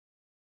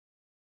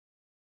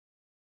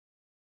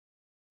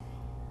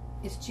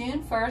It's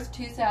June 1st,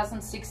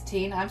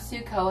 2016. I'm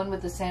Sue Cohen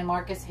with the San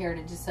Marcos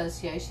Heritage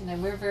Association,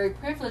 and we're very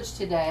privileged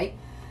today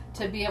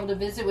to be able to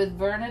visit with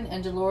Vernon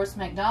and Dolores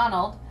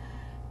McDonald.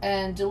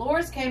 And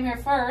Dolores came here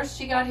first.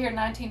 She got here in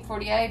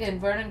 1948,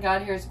 and Vernon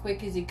got here as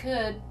quick as he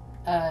could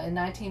in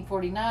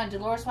 1949.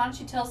 Dolores, why don't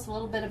you tell us a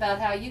little bit about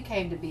how you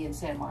came to be in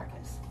San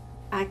Marcos?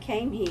 I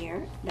came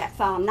here that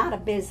fall. I'm not a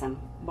BISM,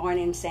 born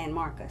in San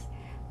Marcos,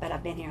 but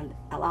I've been here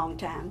a long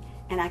time.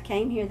 And I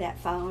came here that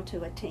fall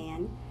to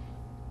attend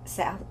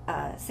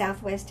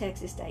Southwest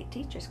Texas State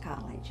Teachers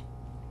College.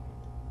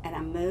 And I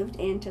moved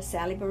into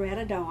Sally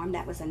Beretta dorm.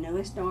 That was the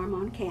newest dorm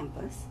on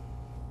campus.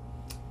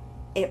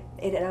 It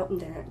had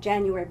opened in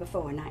January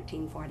before,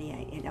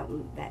 1948. It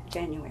opened that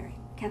January.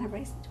 Can I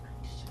raise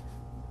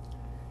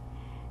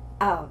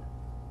it?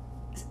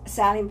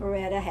 Sally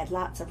Beretta had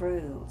lots of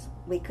rules.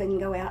 We couldn't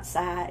go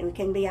outside. We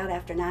couldn't be out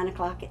after 9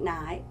 o'clock at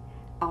night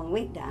on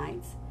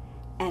weeknights.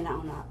 And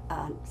on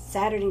a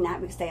Saturday night,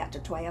 we could stay out to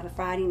 12. A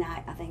Friday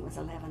night, I think it was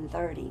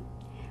 11:30.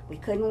 We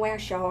couldn't wear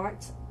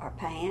shorts or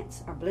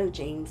pants or blue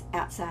jeans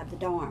outside the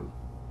dorm.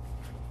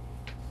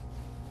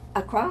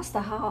 Across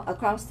the hall,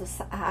 across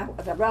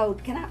the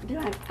road, can I do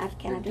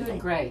that?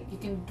 Great. You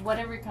can,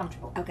 whatever you're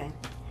comfortable. Okay.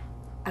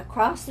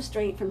 Across the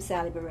street from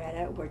Sally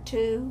Beretta were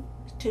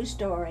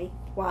two-story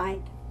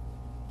white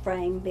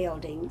frame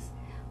buildings.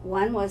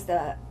 One was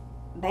the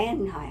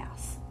band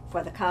house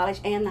for the college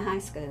and the high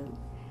school.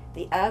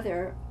 The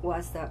other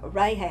was the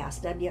Ray House,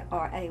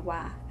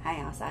 W-R-A-Y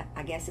house.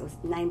 I guess it was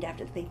named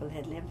after the people that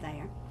had lived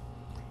there.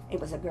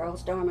 It was a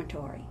girls'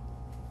 dormitory.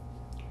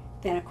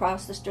 Then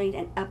across the street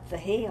and up the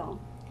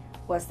hill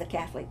was the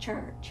Catholic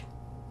Church.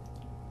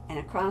 And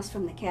across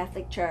from the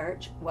Catholic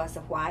Church was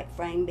a white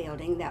frame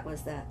building that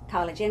was the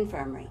college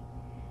infirmary.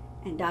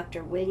 And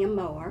Dr. William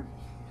Moore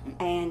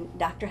and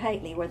Dr.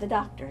 Hately were the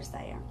doctors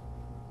there.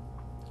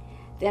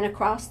 Then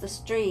across the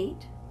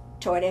street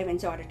toward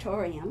Evans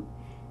Auditorium,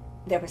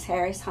 there was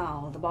Harris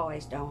Hall, the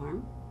boys'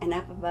 dorm, and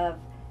up above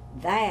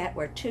that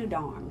were two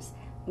dorms.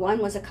 One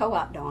was a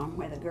co-op dorm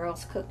where the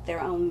girls cooked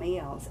their own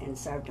meals and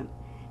served them.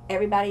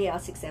 Everybody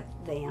else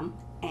except them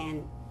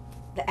and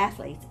the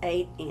athletes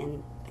ate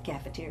in the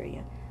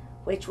cafeteria,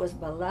 which was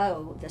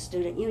below the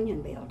Student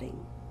Union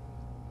building,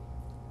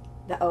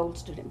 the old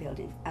student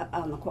building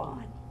on the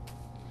quad.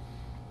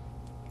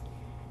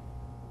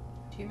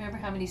 Do you remember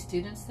how many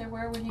students there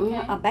were when you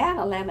came?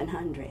 About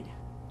 1,100.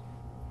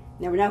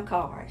 There were no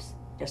cars.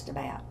 Just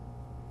about.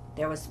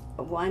 There was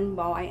one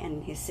boy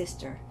and his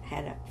sister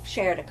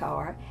shared a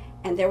car,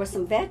 and there were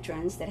some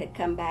veterans that had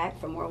come back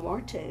from World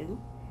War II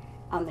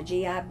on the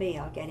GI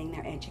Bill getting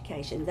their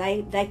education.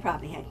 They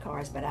probably had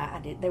cars, but I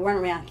did. They weren't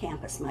around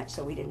campus much,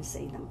 so we didn't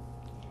see them.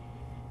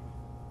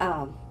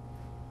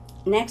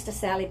 Next to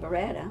Sally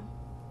Beretta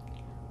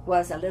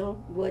was a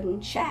little wooden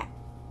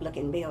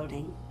shack-looking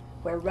building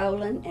where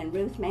Roland and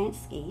Ruth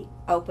Mansky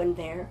opened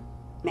their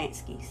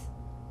Manskys,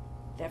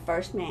 their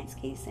first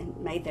Manskys, and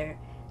made their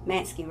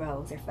Mansky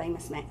rolls, their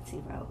famous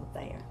Mansky roll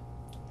there.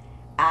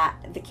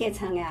 The kids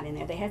hung out in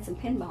there. They had some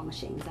pinball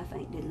machines, I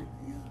think, didn't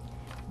they? Yeah.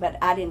 But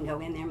I didn't go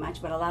in there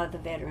much, but a lot of the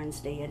veterans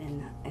did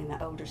and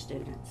the older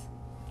students.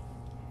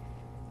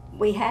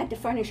 We had to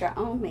furnish our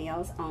own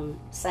meals on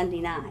Sunday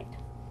night.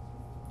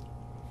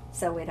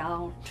 So we'd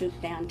all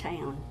troop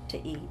downtown to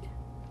eat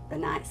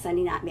the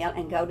Sunday night meal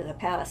and go to the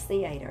Palace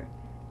Theater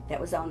that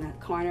was on the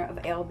corner of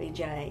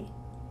LBJ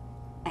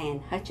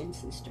and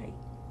Hutchinson Street.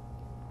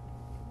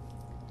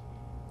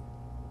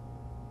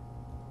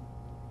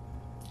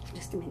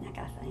 Just a minute, I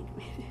gotta think.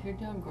 You're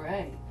doing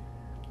great.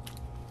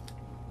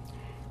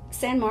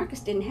 San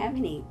Marcos didn't have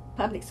any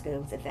public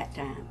schools at that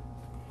time.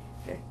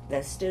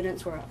 The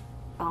students were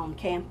on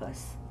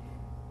campus.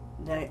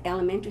 The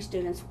elementary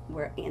students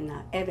were in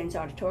the Evans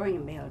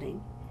Auditorium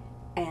building,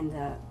 and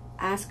the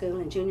high school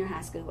and junior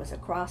high school was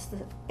across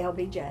the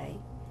LBJ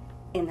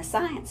in the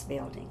science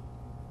building.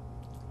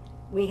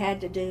 We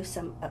had to do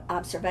some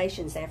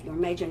observations there if you were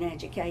majoring in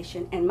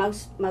education, and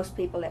most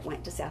people that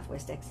went to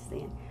Southwest Texas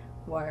then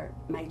were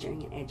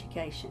majoring in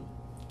education.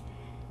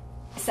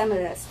 Some of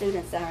the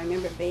students that I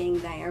remember being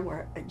there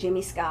were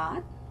Jimmy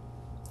Scott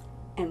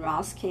and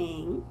Ross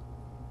King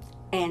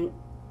and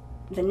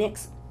the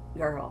Nix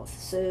girls,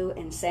 Sue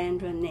and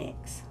Sandra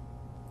Nix.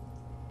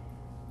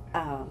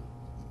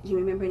 You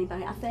remember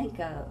anybody? I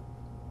think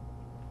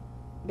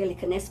Billy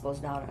Knispel's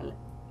daughter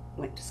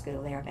went to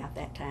school there about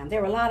that time. There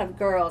were a lot of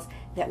girls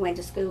that went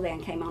to school there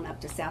and came on up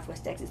to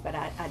Southwest Texas, but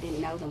I didn't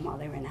know them while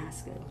they were in high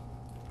school.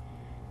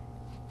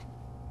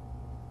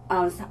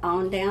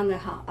 On down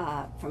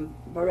from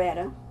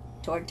Beretta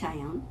toward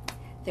town,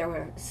 there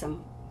were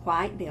some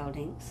white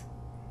buildings,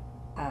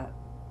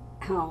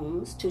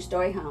 homes,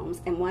 two-story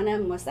homes, and one of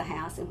them was the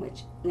house in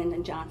which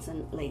Lyndon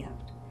Johnson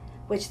lived,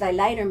 which they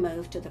later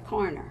moved to the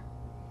corner.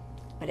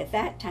 But at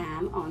that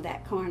time, on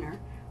that corner,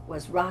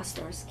 was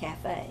Rossler's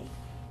Cafe.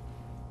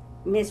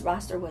 Ms.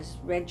 Rossler was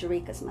Red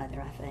Jerica's mother,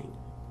 I think.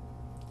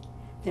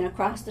 Then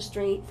across the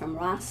street from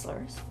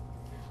Rossler's,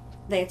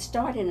 they had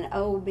started an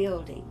old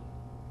building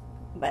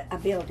but a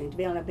building, to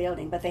build a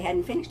building, but they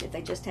hadn't finished it.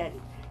 They just had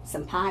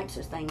some pipes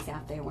or things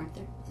out there, weren't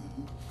there?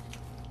 Mm-hmm.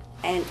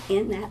 And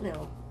in that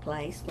little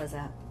place was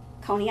a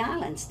Coney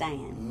Island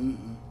stand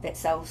Mm-hmm. that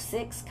sold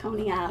 6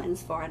 Coney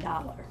Islands for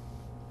 $1.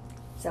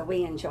 So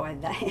we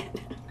enjoyed that.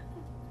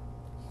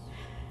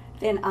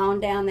 Then on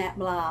down that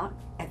block,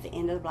 at the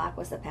end of the block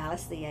was the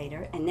Palace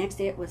Theater, and next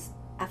to it was,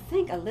 I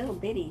think, a little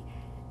bitty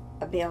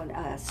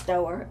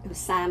store. It was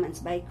Simon's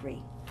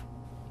Bakery.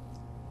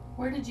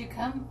 Where did you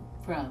come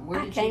from?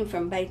 I came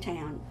from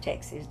Baytown,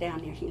 Texas,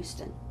 down near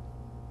Houston.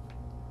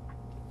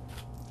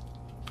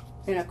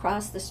 Then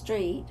across the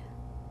street,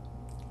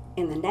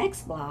 in the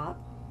next block,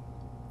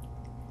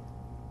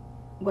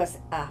 was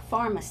a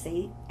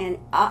pharmacy, and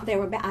I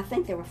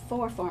think there were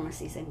 4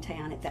 pharmacies in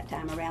town at that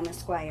time around the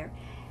square.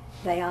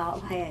 They all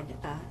had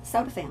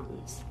soda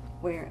fountains,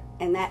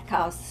 and that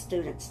caused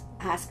students,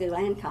 high school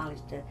and college,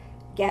 to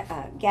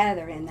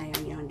gather in there,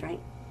 and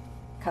drink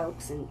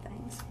Cokes and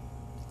things.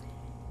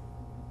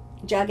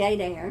 Jug 8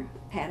 Air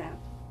had a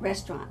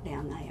restaurant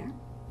down there.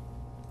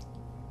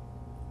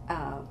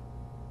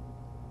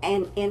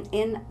 And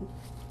in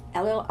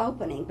a little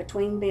opening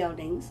between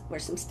buildings were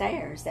some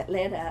stairs that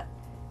led up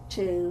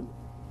to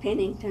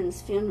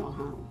Pennington's funeral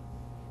home,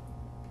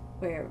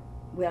 where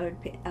Willard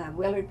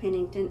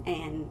Pennington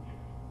and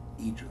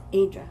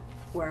Idra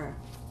were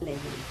living.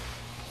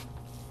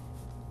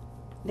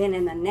 Then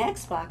in the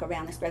next block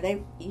around the square,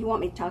 you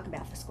want me to talk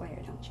about the square,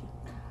 don't you?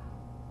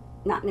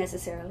 Not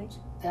necessarily.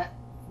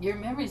 Your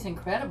memory's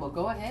incredible.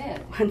 Go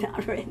ahead.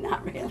 Not really.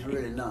 It's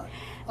really not.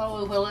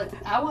 Oh, well,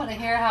 I want to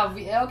hear how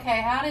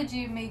did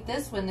you meet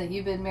this one that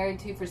you've been married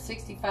to for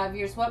 65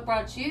 years? What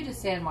brought you to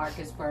San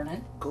Marcos,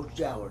 Vernon? Coach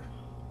Jowers,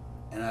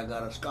 and I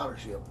got a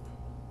scholarship.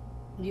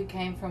 You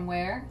came from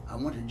where? I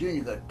went to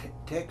junior college.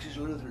 Texas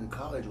Lutheran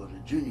College was a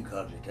junior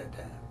college at that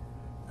time.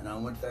 And I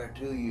went there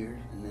 2 years,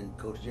 and then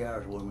Coach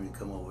Jowers wanted me to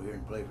come over here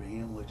and play for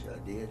him, which I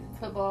did. And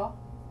Football?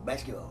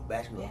 Basketball,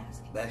 yes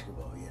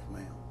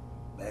ma'am.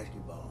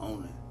 Basketball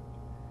only.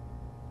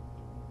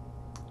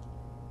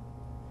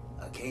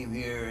 I came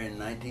here in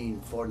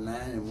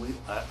 1949, and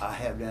I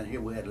have down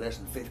here, we had less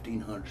than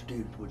 1,500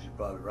 students, which is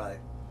probably right.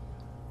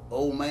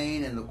 Old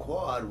Main and the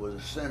Quad was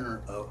the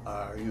center of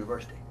our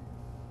university.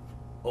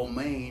 Old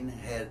Main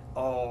had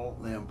all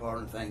the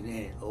important things in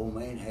it. Old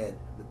Main had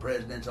the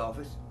president's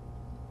office.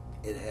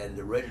 It had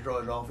the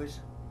registrar's office.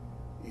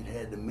 It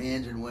had the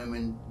men's and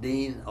women's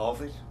dean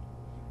office.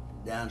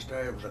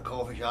 Downstairs was a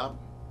coffee shop.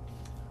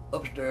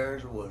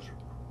 Upstairs was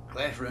a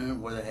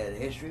classroom where they had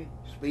history,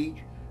 speech,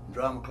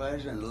 drama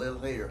classes, and the little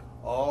theater,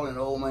 all in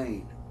Old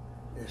Main.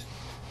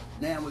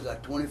 Now we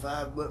got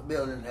 25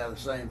 buildings that have the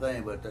same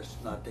thing, but that's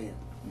not then.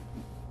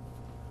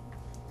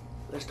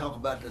 Let's talk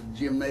about the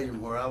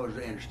gymnasium where I was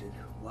interested.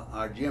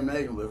 Our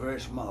gymnasium was very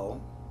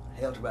small,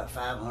 held about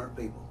 500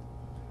 people.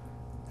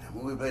 And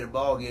when we played a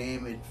ball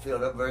game, it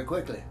filled up very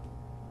quickly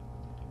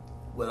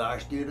with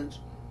our students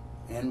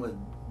and with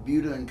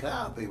Buda and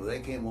Kyle people. They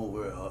came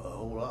over a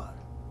whole lot.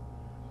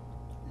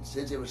 And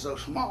since it was so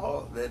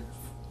small that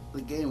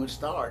the game would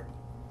start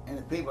and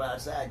the people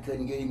outside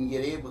couldn't even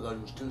get in because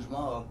it was too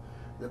small,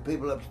 the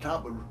people up the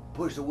top would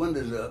push the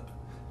windows up,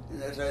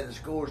 and they'd say the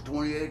score is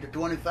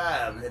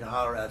 28-25, and they'd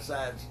holler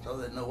outside so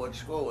they'd know what the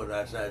score was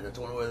outside. That's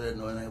the only way they'd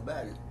know anything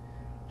about it.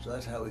 So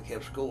that's how we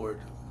kept score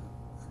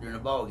during the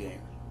ball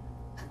game.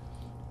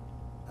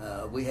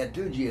 We had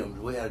 2 gyms.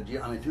 We had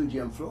 2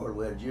 gym floors.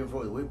 We had a gym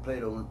floor that we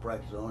played on and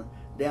practiced on.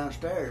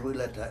 Downstairs, we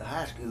let the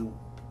high school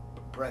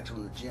practice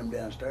on the gym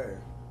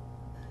downstairs.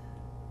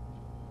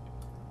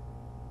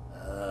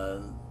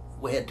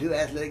 We had 2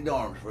 athletic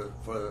dorms for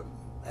the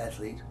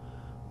athletes.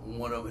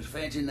 One of them was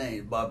fancy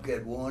names,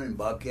 Bobcat 1 and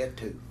Bobcat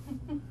 2.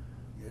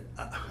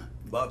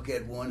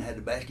 Bobcat 1 had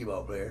the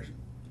basketball players.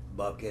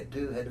 Bobcat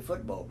 2 had the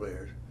football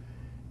players.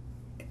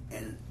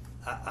 And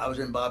I was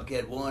in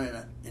Bobcat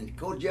 1, and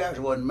Coach Jowers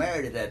wasn't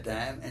married at that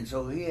time, and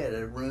so he had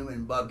a room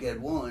in Bobcat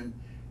 1,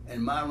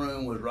 and my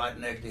room was right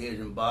next to his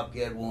in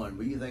Bobcat 1.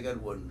 But you think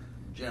that wasn't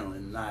gentle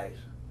and nice.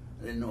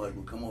 I didn't know I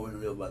would come over and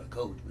live by the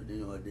coach, but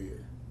you know I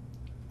did.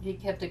 He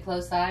kept a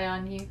close eye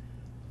on you?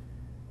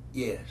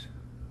 Yes.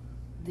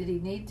 Did he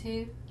need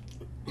to?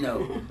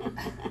 No.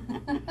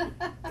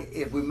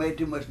 If we made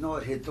too much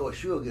noise, he'd throw a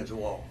shoe against the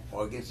wall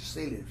or against the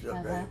ceiling.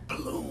 Up there,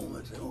 boom!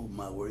 I'd say, "Oh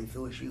my word!" He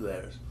threw a shoe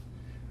at us.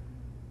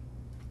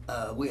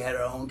 We had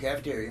our own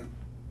cafeteria,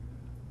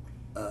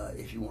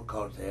 if you want to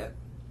call it that.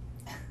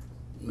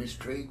 Miss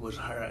Treat was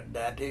our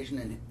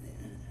dietitian, and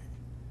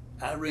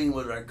Irene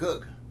was our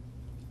cook.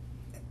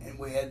 And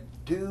we had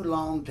 2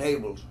 long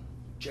tables,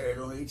 chairs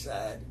on each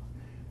side.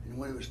 And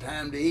when it was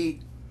time to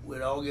eat,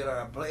 we'd all get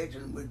our plates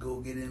and we'd go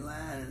get in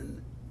line,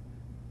 and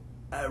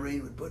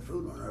Irene would put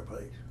food on our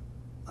plates.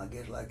 I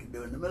guess like it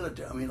do in the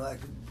military, like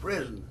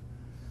prison,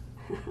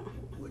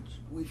 which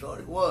we thought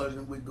it was,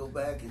 and we'd go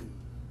back and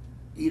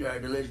eat our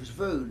delicious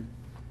food.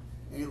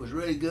 And it was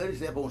really good,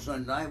 except on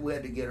Sunday night we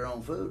had to get our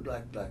own food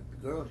like the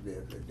girls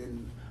did.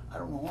 I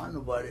don't know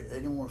why they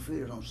didn't want to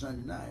feed us on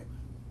Sunday night.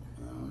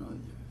 I don't know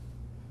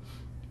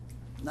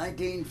either.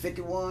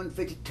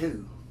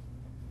 1951-52.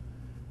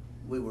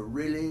 we were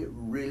really,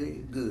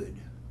 really good.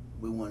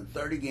 We won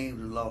 30 games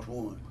and lost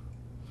 1.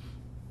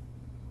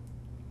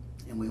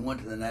 And we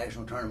went to the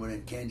national tournament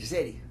in Kansas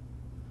City.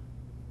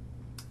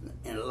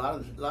 And a lot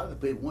of the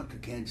people went to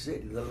Kansas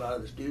City. A lot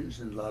of the students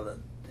and a lot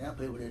of town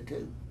people did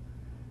too.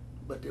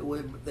 But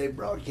they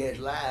broadcast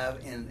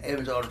live in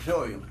Evans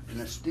Auditorium, and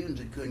the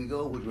students that couldn't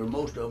go, which were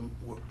most of them,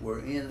 were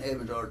in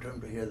Evans Auditorium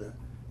to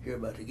hear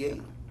about the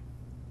game.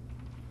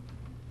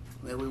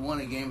 Well, we won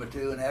a game or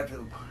two, and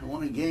after we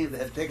won a game, they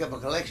had to take up a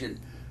collection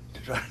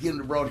to try to get them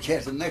to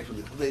broadcast the next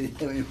one because they didn't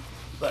have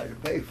anybody to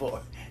pay for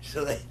it.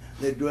 So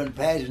they'd run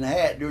pads in a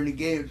hat during the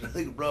game so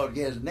they could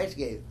broadcast the next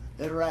game.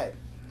 That's right.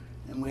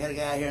 And we had a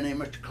guy here named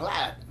Mr.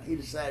 Clyde. He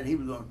decided he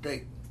was going to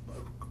take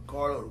a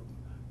carload of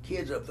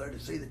kids up there to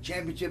see the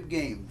championship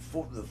game,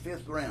 the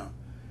 5th round.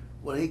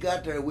 Well, he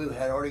got there, we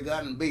had already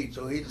gotten beat,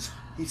 so he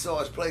saw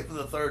us play for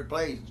the 3rd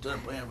place instead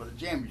of playing for the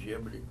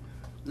championship, but at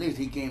least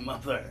he came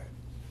up there.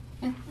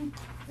 Yeah,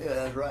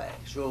 that's right,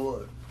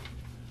 sure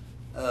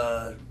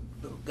was.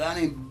 The guy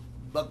named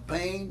Buck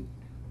Payne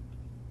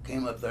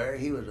came up there.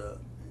 He had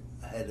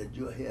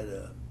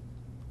a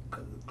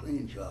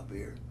cleaning shop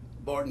here.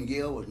 Barton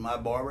Gill was my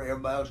barber.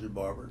 Everybody else was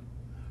barber.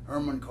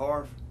 Herman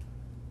Carf.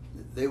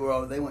 They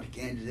went to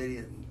Kansas City.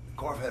 And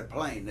Carf had a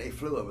plane. They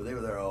flew over. They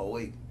were there all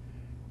week.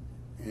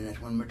 And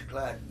that's when Mr.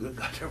 Clyde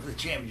got there for the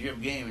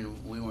championship game,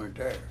 and we weren't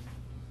there.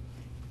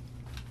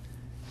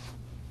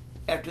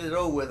 After it was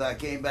over with, I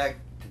came back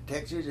to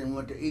Texas and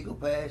went to Eagle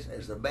Pass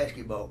as the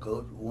basketball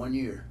coach 1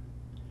 year.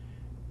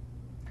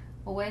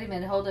 Well, wait a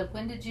minute. Hold up.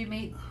 When did you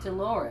meet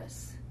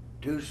Dolores?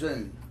 Too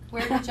soon.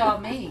 Where did y'all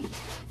meet?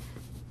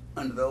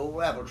 Under the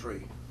old apple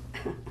tree.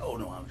 Oh,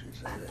 no, I was going to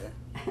say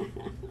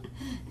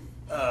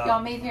that.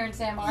 Y'all meet here in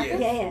San Marcos?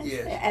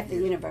 Yes, at the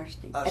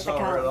university. I at saw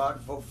the her a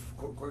college. lot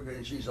quicker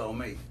than she saw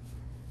me.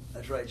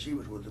 That's right, she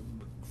was with the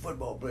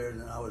football players,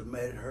 and I was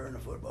mad at her and the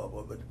football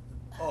boy.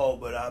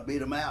 But I beat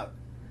them out.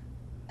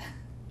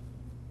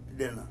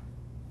 Didn't I?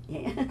 Yeah,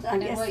 I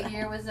And guess what so.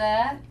 year was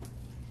that?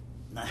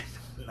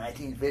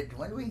 1950.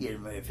 When did we get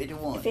married?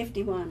 51.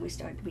 51, we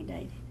started to be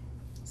dating.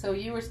 So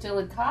you were still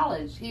in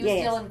college. He was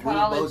Yes. still in We were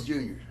college. both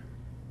juniors.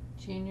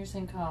 Juniors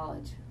in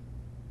college.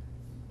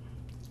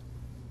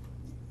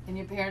 And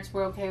your parents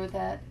were okay with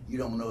that? You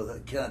don't know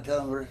that. Can I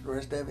tell them the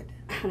rest of it?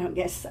 I don't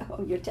guess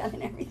so. You're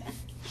telling everything.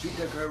 She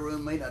took her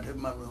roommate, I took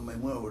my roommate,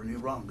 went over to New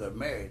Braunfels, got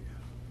married.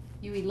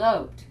 You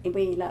eloped.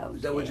 We eloped.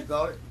 Is that what you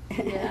call it?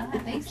 Yeah, I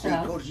think See,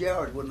 so. Coach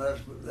Jowers wouldn't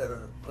let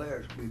our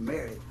players be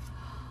married.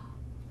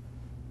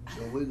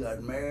 So we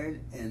got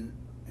married, and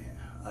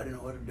I didn't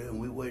know what to do, and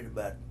we waited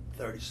about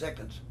 30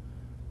 seconds.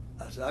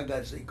 I said, I got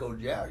to see Coach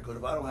Jowers, because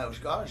if I don't have a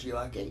scholarship,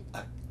 I can't.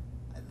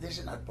 This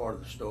is not part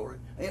of the story.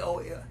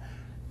 Oh, yeah,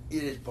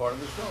 it is part of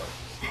the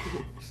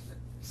story.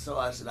 So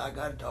I said, I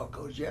got to talk to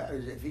Coach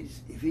Jowers.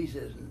 If he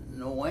says,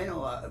 no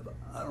bueno, I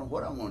don't know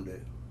what I'm going to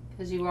do.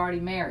 Because you were already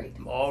married.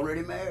 I'm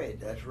already married,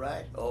 that's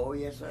right. Oh,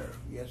 yes, sir.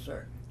 Yes,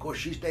 sir. Of course,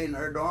 she stayed in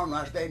her dorm,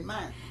 and I stayed in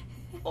mine.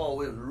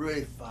 Oh, it was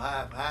really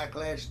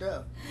high-class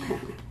stuff.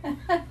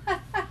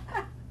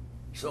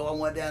 So I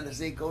went down to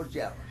see Coach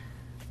Jowers.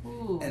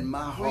 Ooh. And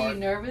my heart... Were you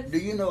nervous? Do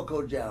you know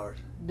Coach Jowers?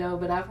 No,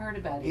 but I've heard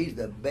about him. He's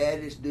the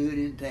baddest dude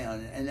in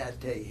town. And I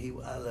tell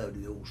you, I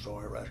loved the old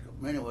sorry rascal.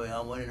 Anyway, I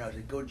went in and I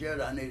said, Coach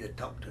Jowers, I need to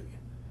talk to you.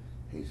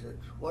 He said,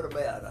 what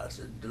about? I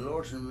said,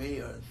 Dolores and me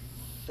are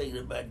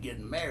thinking about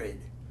getting married.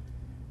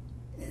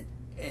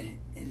 And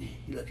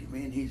he looked at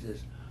me and he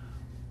says,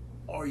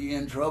 are you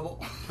in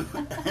trouble?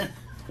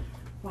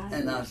 Wow.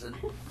 And I said,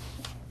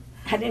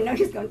 I didn't know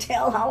he was going to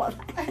tell all of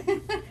that.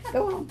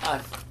 Go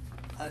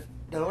on.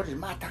 Dolores, it's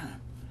my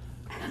time.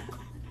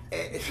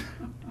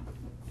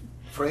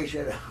 Frey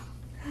shut up.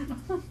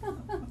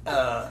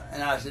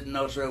 And I said,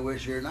 no, sir, we're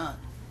sure not.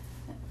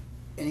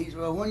 And he said,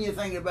 well, when are you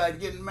thinking about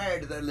getting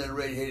married to that little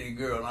red-headed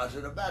girl? And I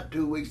said, about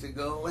 2 weeks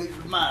ago. He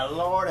said, my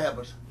Lord help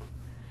us.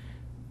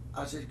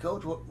 I said,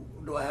 Coach,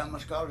 do I have my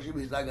scholarship?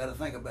 He said, I got to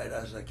think about it.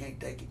 I said, I can't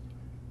take it.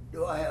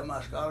 Do I have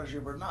my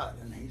scholarship or not?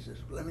 And he says,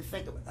 let me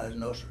think about it. I said,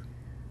 no, sir.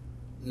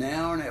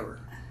 Now or never.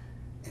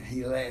 And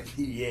he laughed.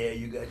 He said, yeah,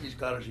 you got your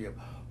scholarship.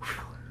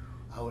 Whew.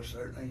 I was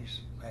certainly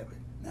happy.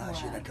 Now, I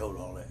shouldn't have told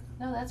all that.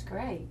 No, that's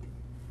great.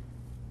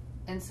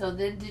 And so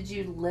then did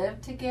you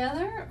live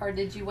together, or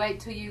did you wait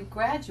till you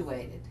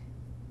graduated?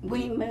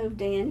 We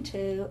moved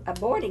into a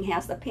boarding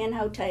house, the Penn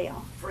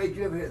Hotel. Fred,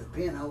 you ever hear of the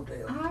Penn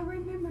Hotel? I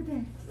remember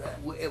that.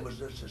 It was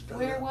just a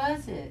Where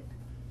was it?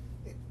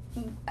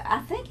 I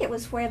think it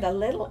was where the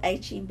little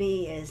HEB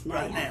is now.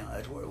 Right now,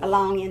 that's where it was.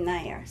 Along in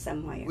there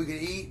somewhere. We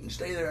could eat and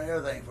stay there and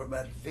everything for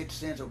about 50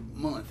 cents a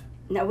month.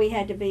 No, we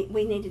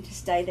needed to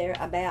stay there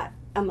about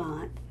a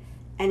month,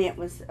 and it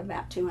was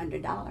about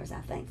 $200,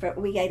 I think.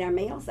 We ate our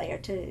meals there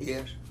too.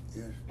 Yes,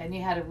 yes. And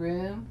you had a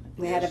room?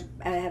 We Yes.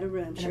 had a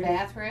room. And Sure. a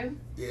bathroom?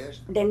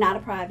 Yes. They're not a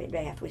private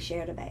bath. We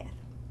shared a bath.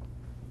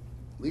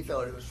 We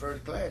thought it was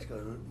first class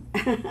because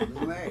we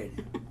were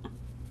married.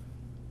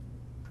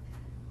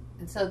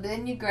 And so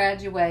then you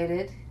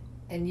graduated,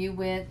 and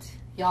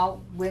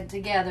y'all went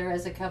together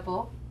as a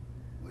couple.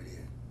 We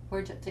did.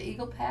 Where to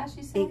Eagle Pass,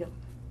 you said? Eagle.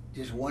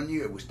 Just 1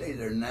 year. We stayed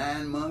there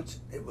 9 months.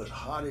 It was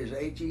hot as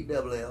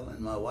H-E-double-L, and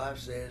my wife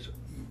says,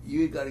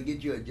 you got to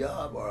get you a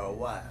job or a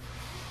wife.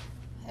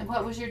 And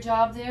what was your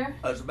job there?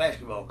 I was a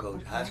basketball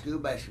coach, Okay. high school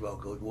basketball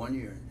coach, 1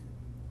 year.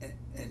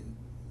 And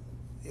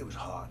it was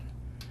hot.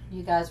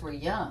 You guys were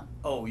young.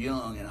 Oh,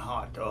 young and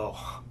hot.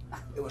 Oh,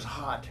 it was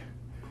hot.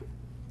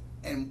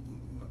 And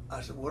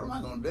I said, what am I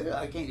going to do?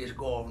 I can't just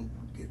go off and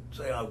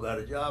say I've got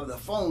a job. The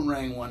phone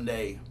rang one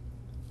day.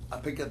 I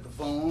picked up the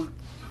phone.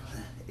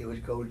 It was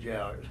Coach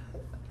Jowers.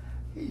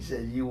 He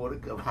said, you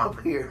want to come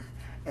up here?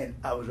 And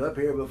I was up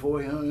here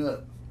before he hung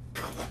up.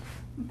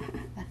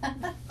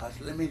 I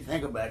said, let me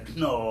think about it.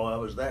 No, I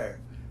was there.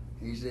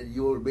 He said,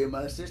 you want to be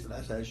my assistant?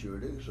 I said, I sure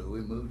do. So we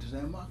moved to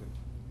San Marcos.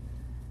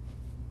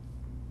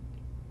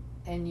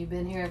 And you've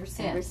been here ever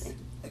since?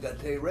 I got to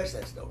tell you the rest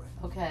of that story.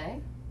 Okay.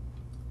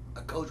 I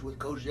coached with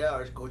Coach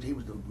Jowers. Coach, he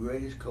was the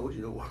greatest coach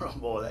in the world.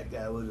 Boy, that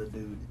guy was a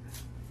dude.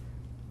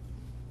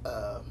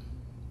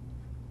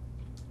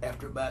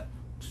 After about,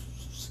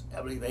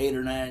 I believe, 8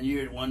 or 9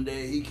 years, one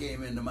day he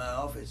came into my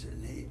office,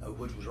 and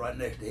which was right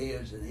next to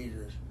his, and he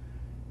says,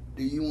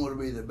 do you want to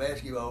be the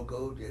basketball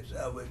coach at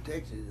Southwest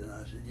Texas? And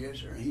I said, yes,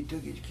 sir. And he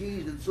took his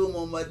keys and threw them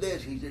on my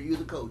desk. He said, you're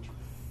the coach.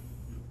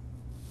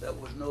 That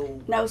was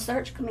no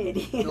search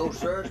committee. No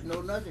search,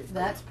 no nothing.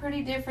 That's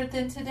pretty different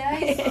than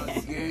today. I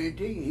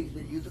guarantee you, he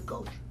said, you're the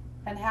coach.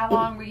 And how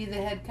long were you the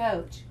head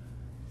coach?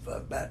 For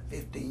about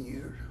 15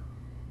 years.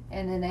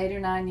 And then 8 or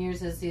 9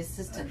 years as the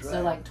assistant. That's So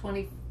right. like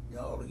 20.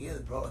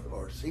 Altogether, probably,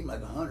 or it seemed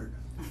like 100.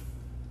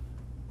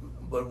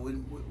 But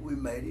we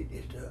made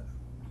it.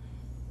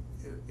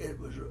 It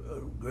was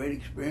a great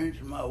experience.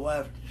 And my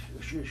wife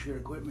should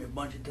have quit me a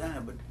bunch of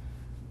times. But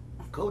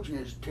coaching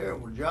is a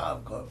terrible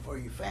job for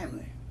your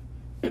family.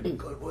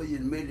 Because whether you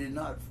admit it or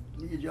not,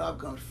 your job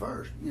comes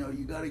first. You know,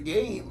 you got a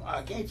game.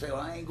 I can't say, well,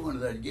 I ain't going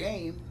to that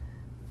game,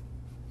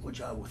 which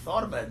I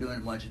thought about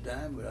doing a bunch of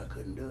times, but I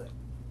couldn't do it.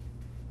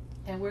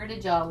 And where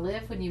did y'all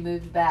live when you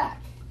moved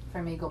back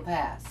from Eagle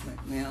Pass?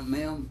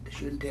 Ma'am, I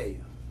shouldn't tell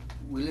you.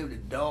 We lived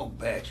at Dog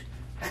Patch.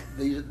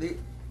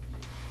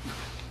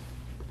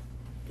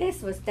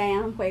 This was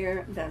down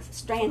where the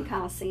Strand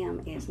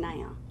Coliseum is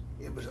now.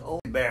 It was old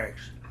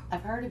barracks.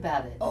 I've heard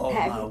about it. Oh,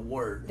 Have my you?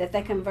 word. That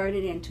they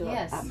converted into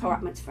Yes.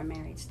 apartments for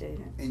married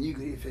students. And you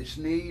could, if it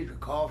sneezed or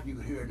coughed, you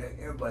could hear it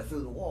everybody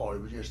through the wall.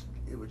 It was just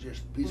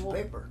a piece of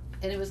paper.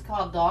 And it was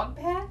called Dog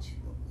Patch?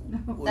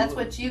 That's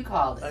what you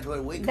called it. That's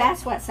what we called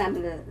That's what some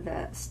of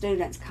the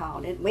students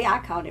called it. I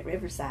called it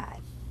Riverside.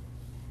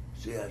 it.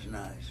 See, that's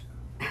nice.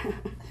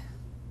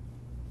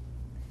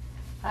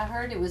 I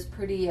heard it was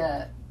pretty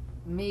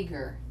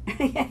meager.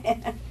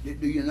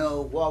 Do you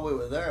know, while we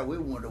were there, we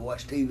wanted to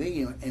watch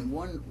TV, and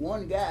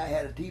one guy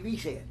had a TV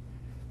set.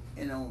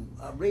 And on,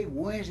 I believe,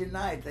 Wednesday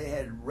night, they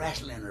had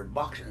wrestling or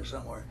boxing or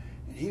somewhere.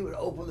 And he would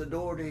open the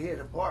door to his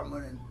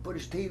apartment and put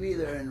his TV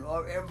there, and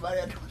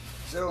everybody had to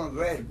sit on a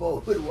grass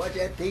bowl and watch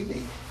that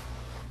TV.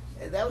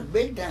 And that was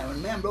big time.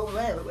 And man, over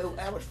there,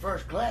 that was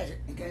first class.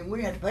 And we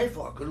didn't have to pay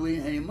for it because we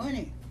didn't have any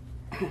money.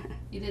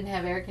 You didn't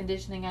have air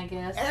conditioning, I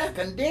guess? Air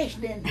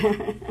conditioning?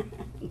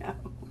 No.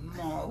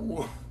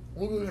 No,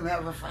 we didn't even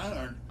have a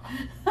fan.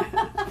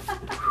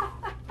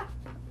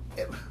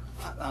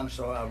 I'm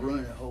sorry, I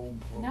ruined the whole.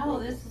 No,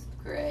 this is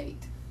great.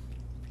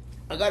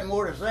 I got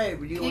more to say,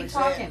 but you want Keep to say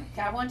it? talking.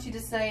 I want you to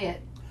say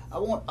it. I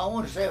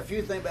want to say a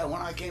few things about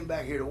when I came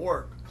back here to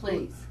work.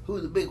 Please. Who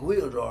the big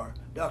wheels are.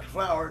 Dr.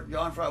 Flower,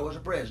 John Flower was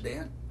the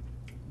president.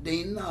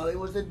 Dean Nolly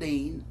was the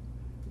dean.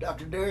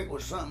 Dr. Derrick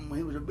was something,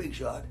 he was a big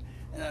shot.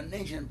 And I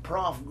mentioned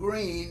Prof.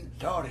 Green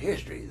taught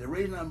history. The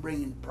reason I'm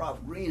bringing Prof.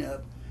 Green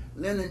up,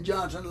 Lyndon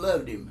Johnson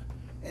loved him.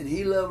 And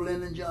he loved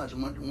Lyndon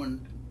Johnson.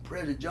 When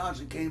President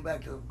Johnson came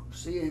back to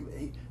see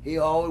him, he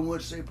always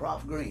went to see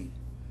Prof. Green.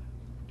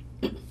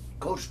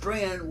 Coach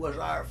Strand was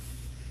our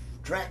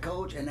track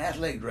coach and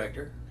athletic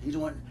director. He's the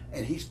one,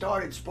 and he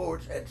started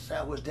sports at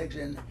Southwest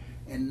Texas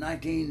in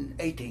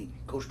 1918.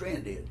 Coach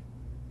Strand did.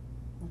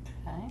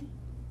 Okay.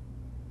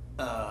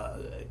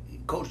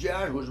 Coach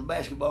Jowers was a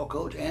basketball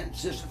coach and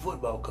assistant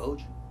football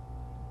coach.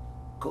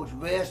 Coach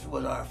Vest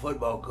was our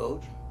football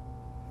coach.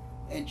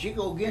 And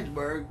Chico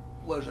Ginsburg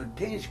was a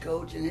tennis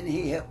coach, and then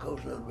he helped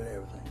coach a little bit of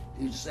everything.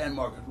 He's a San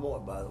Marcos boy,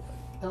 by the way.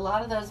 A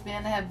lot of those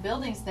men have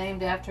buildings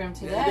named after him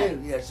Yeah, today they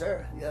do. Yes,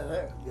 sir. Yes,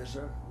 sir. Yes,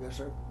 sir. Yes,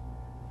 sir.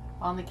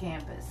 on the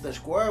campus. The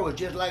square was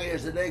just like it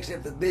is today,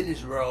 except the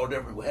businesses were all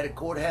different. We had a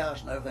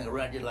courthouse and everything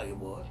around just like it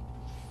was.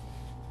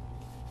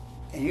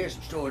 And here's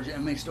some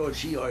stories. Stories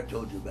she already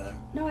told you about.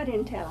 No, I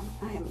didn't tell him.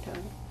 I haven't told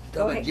him.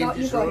 Talk about Gypsy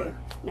you go store. ahead.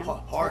 No.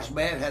 Horace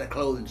Bass had a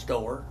clothing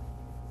store.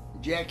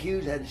 Jack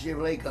Hughes had a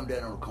Chevrolet come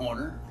down on the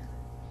corner.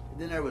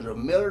 Then there was a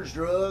Miller's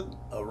Drug,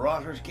 a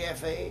Rosser's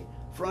Cafe,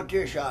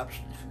 Frontier Shops,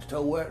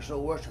 so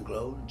Western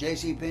clothes,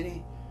 J.C.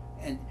 Penney,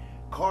 and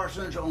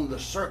Carson's on the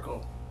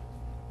Circle.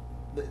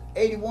 The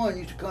 81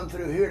 used to come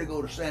through here to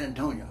go to San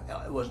Antonio.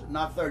 It was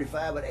not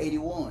 35, but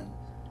 81.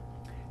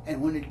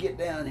 And when it'd get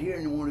down here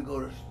and you want to go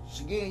to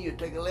Seguin, you'd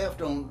take a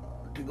left on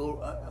to go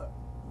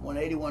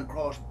 181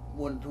 cross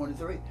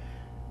 123.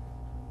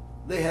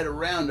 They had a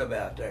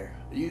roundabout there.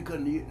 You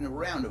couldn't eat in a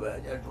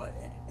roundabout.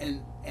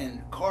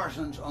 And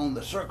Carson's on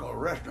the Circle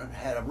restaurant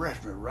had a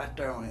restaurant right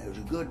there on it. It was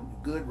a good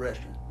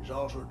restaurant. It was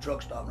also a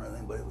truck stop and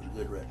everything, but it was a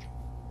good restaurant.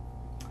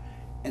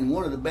 And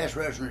one of the best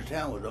restaurants in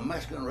town was a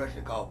Mexican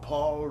restaurant called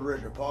Paul's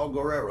Restaurant. Paul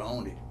Guerrero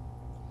owned it.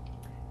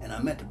 And I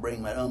meant to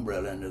bring my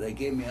umbrella in there. They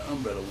gave me an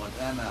umbrella one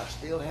time, and I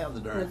still have the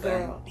darn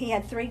thing. He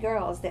had 3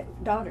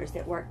 daughters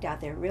that worked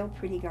out there, real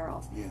pretty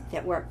girls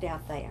that worked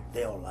out there.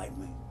 They all liked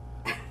me.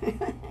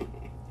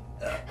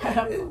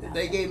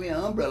 They gave me an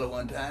umbrella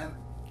one time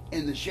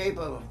in the shape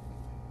of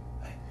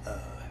a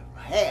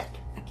hat.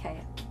 A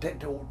cap.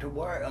 To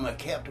wear, a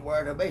cap to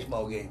wear at a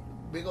baseball game.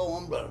 Big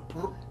old umbrella.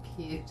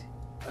 Cute.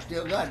 I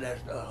still got it.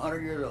 That's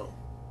 100 years old.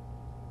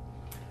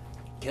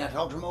 Can I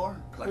talk some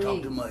more? Because I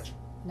talk too much.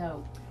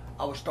 No.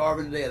 I was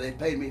starving to death. They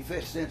paid me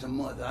 50 cents a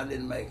month. I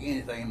didn't make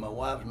anything. My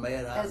wife was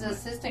mad. As an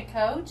assistant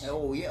coach?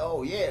 Oh, yeah.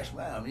 Oh, yes,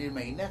 ma'am. I didn't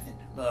make nothing.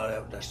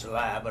 Well, that's a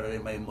lie, but I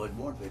didn't make much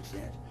more than 50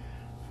 cents.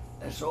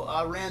 And so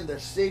I ran the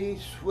city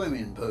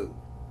swimming pool.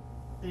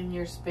 In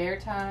your spare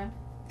time?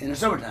 In the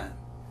summertime.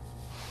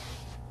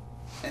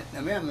 And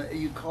now, ma'am,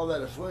 you call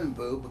that a swimming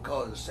pool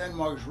because the San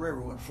Marcos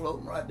River went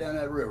floating right down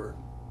that river.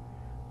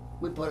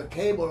 We put a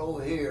cable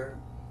over here,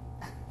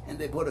 and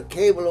they put a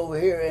cable over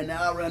here, and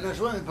now I ran the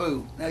swimming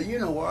pool. Now, you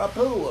know where our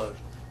pool was.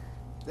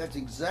 That's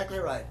exactly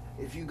right.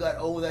 If you got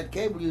over that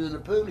cable, you're in the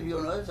pool. If you're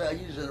on the other side,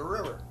 you're just in the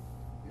river.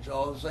 It's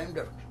all the same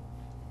difference.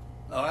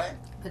 All right?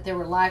 But there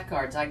were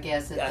lifeguards, I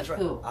guess, at the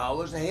pool. I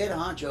was the head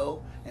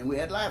honcho, and we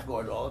had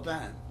lifeguards all the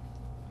time.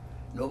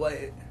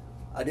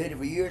 I did it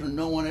for years, and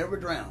no one ever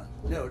drowned.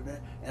 Never,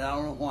 and I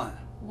don't know why.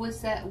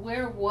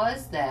 Where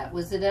was that?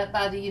 Was it up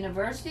by the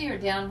university or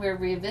down where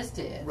Rio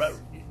Vista is? Right.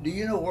 Do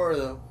you know where's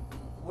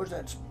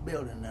that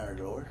building there,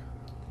 Dolores?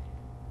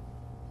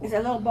 It's a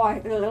little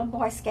boy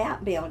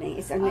scout building.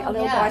 It's a little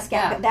boy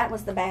scout, but that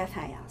was the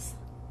bathhouse.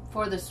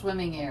 For the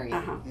swimming area.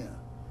 Uh-huh. Yeah.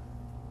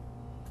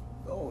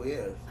 Oh,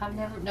 yes.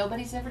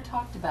 Nobody's ever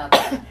talked about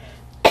that.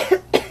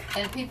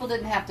 And people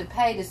didn't have to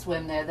pay to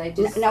swim there. They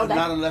just... Not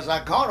unless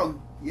I caught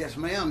them. Yes,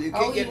 ma'am. You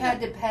can't you had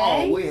to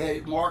pay? Oh, we had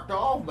it marked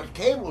off, but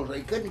cables,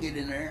 they couldn't get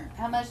in there.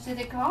 How much did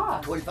it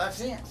cost? 25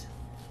 cents.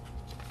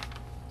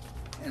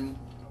 And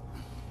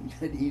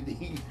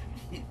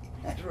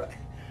that's right.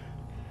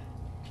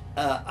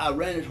 I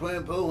ran the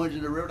swimming pool, went to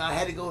the river, and I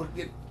had to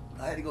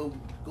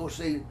go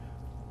see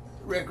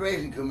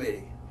recreation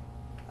committee.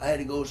 I had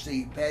to go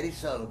see Patty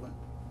Sullivan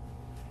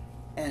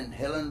and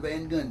Helen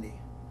Van Gundy.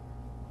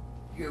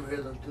 You ever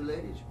hear those two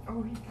ladies?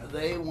 Oh, yeah.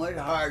 They wanted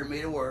to hire me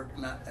to work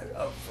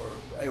for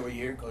every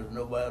year because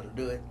nobody else would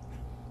do it.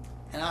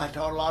 And I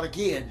taught a lot of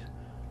kids.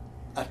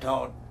 I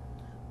taught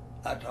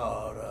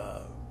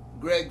Linda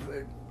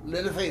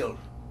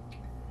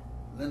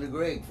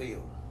Gregg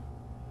Fields.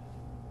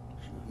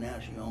 Now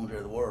she owns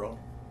the world.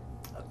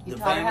 You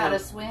taught her how to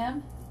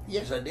swim?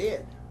 Yes, I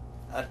did.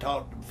 I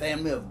taught the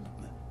family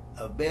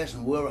of Bess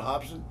and Wilbur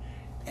Hobson.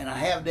 And I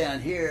have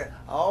down here,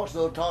 I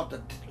also taught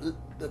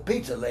the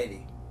pizza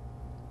lady.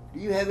 Do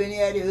you have any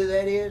idea who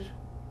that is?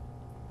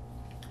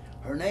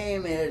 Her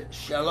name is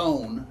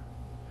Shalone.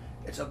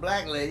 It's a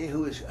black lady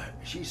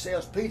she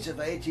sells pizza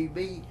for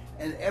H-E-B,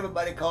 and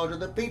everybody calls her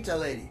the pizza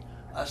lady.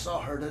 I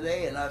saw her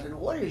today, and I said,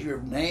 "What is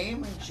your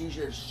name?" And she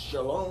says,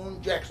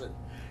 Shalone Jackson.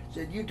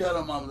 Said, "You tell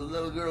them I'm the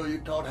little girl you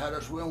taught how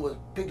to swim with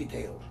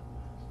pigtails."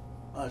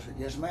 I said,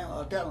 "Yes, ma'am,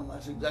 I'll tell them."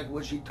 That's exactly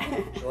what she told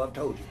me, so I've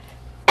told you.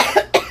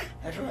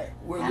 That's right.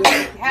 We're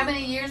good. How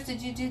many years did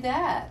you do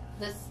that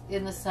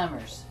in the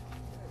summers?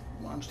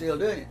 Well, I'm still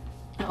doing it.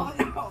 Oh,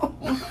 no.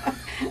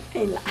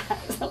 He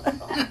lies a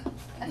little.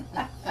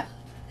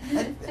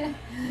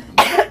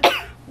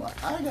 Well,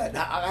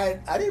 I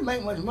didn't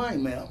make much money,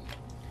 ma'am.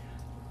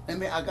 I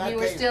mean, you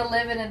were still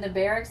living in the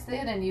barracks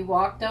then, and you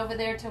walked over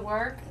there to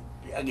work?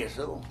 I guess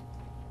so.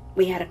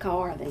 We had a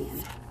car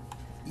then.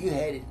 You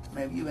had it.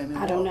 Maybe you made me.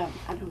 I don't know.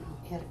 You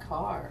had a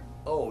car.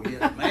 Oh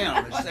yes,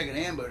 ma'am. It's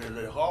secondhand, but it's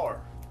a car.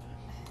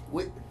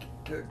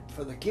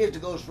 For the kids to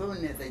go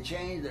swimming, if they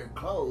changed their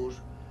clothes,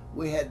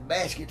 we had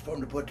baskets for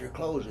them to put their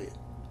clothes in.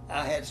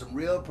 I had some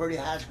real pretty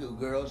high school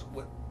girls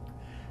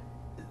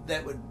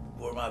that were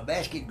my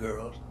basket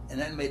girls, and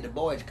that made the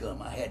boys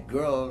come. I had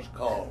girls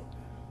called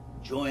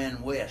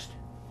Joanne West,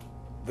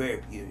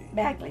 very beauty.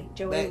 Bagley,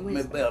 Joanne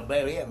West.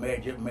 Bagley, yeah,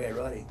 married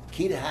Roddy.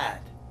 Keita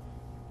Hyatt,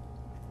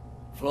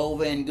 Flo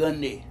Van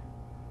Gundy,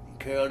 and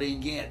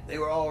Carolyn Gant. They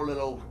were all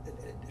little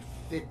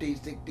 15,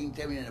 16,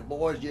 17, and the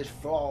boys just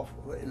fall.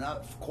 And I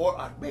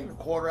made a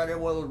quarter out of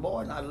every one of those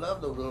boys, and I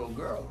love those little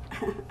girls.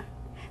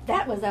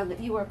 That was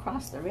you were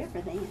across the river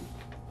then.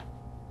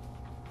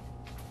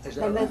 Is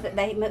that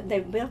right? They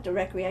built a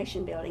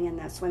recreation building, and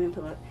the swimming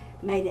pool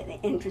made it the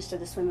entrance to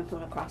the swimming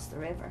pool across the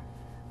river.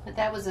 But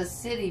that was a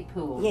city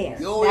pool. Yes,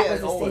 oh, that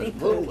was a city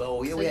pool.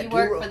 Oh, yeah, so we had you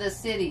worked for the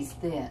cities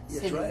then. That's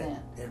city right. Then.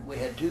 And we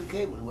had 2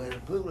 cables. We had a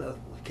pool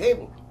with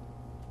cables.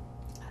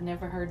 I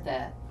never heard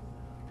that.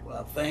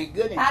 Well, thank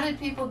goodness. How did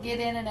people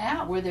get in and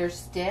out? Were there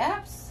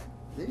steps?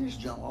 They just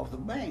jump off the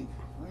bank.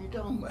 What are you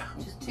talking about?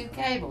 Just 2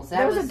 cables.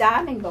 There was a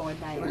diving board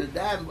It was there. a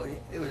diving board.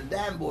 It was a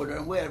diving board there,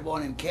 and we had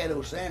one of them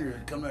Cato Sanders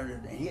that come there,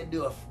 and he'd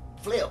do a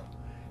flip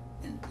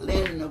and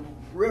land in the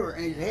river,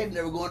 and his head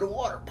never go into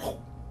water.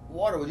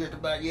 Water was just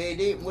about yay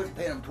deep, and we'd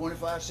pay him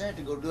 25 cents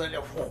to go do that.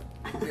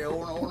 Yeah,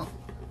 oh no.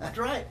 That's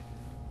right.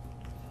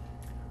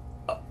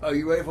 Are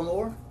you ready for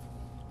more?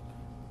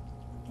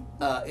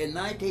 In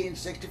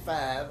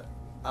 1965,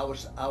 I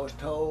was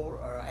told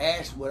or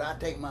asked would I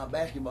take my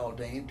basketball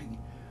team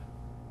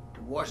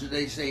to Washington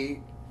D.C.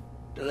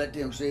 to let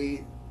them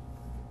see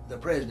the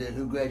president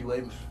who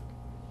graduated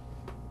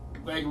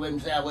from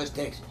Southwest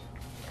Texas,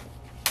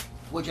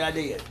 which I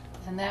did.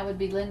 And that would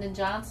be Lyndon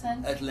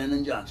Johnson? That's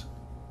Lyndon Johnson.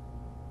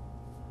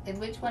 And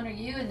which one are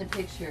you in the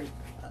picture?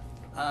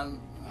 I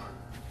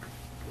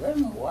don't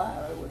know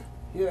why.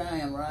 Here I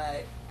am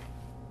right.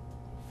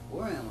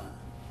 Where am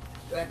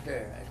I? Right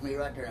there. That's me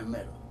right there in the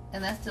middle.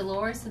 And that's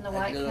Dolores in the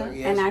white coat?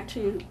 Yes. And our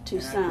two And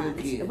our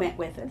sons kids. went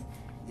with us.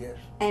 Yes.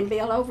 And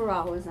Bill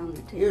Overall was on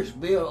the team. Here's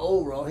Bill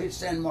Overall. Here's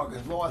San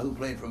Marcos boy who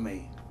played for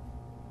me.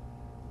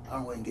 I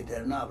don't know if you can get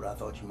that or not, but I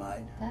thought you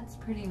might. That's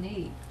pretty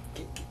neat.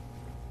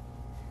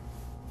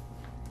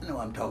 I know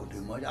I'm talking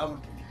too much.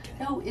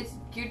 No,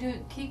 you're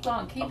doing. Keep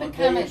on. Keep I'm it gonna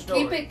tell you coming. a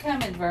story. Keep it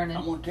coming, Vernon.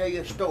 I'm going to tell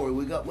you a story.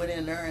 We went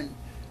in there,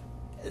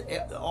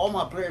 and all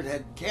my players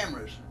had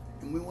cameras,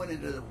 and we went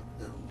into the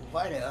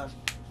White House.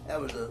 That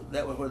was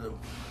where the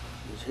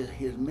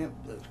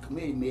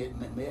committee met,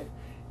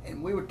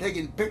 and we were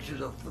taking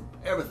pictures of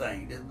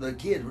everything. The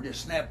kids were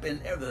just snapping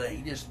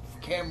everything, just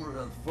cameras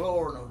on the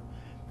floor,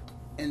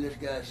 and this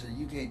guy said,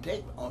 "You can't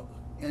take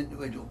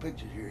individual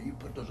pictures here. You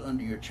put those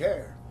under your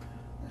chair."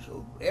 And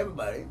so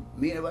everybody,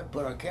 me and everybody,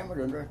 put our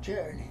cameras under our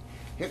chair. And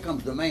here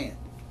comes the man.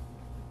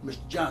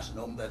 Mr. Johnson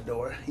opened that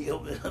door. He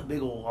opened a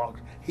big old box.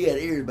 He had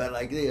ears about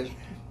like this.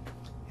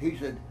 He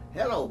said,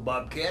 "Hello,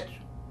 Bobcats."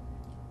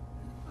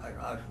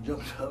 I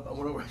jumped up. I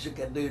went over and shook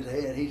that dude's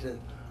hand. He said,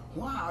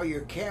 "Why are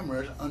your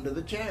cameras under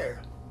the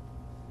chair?"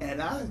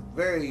 And I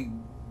very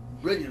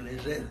brilliantly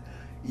said,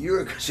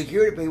 "Your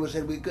security people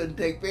said we couldn't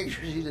take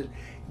pictures." He said,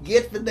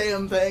 "Get the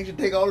damn things and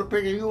take all the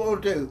pictures you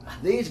want to.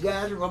 These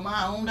guys are from my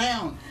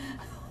hometown.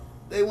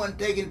 They weren't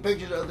taking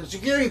pictures of the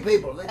security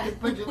people. They took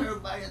pictures of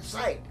everybody in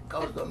sight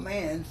because the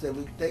man said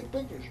we could take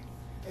pictures."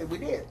 And we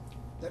did.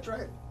 That's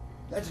right.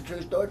 That's a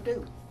true story,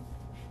 too.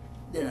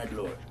 Then I,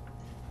 Dolores.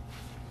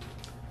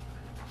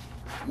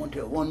 I want to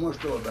tell one more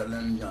story about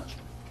Lyndon Johnson.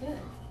 Good.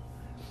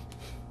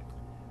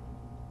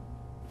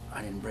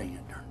 I didn't bring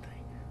that darn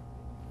thing.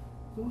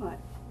 What?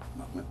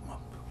 My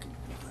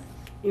thing.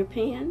 Your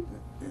pen?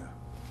 Yeah.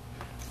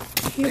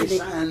 Here They it is.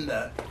 signed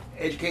the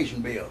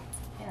education bill.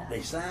 Yeah.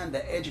 They signed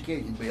the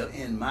education bill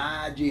in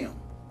my gym.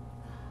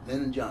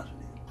 Lyndon Johnson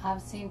did.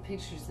 I've seen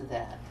pictures of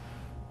that.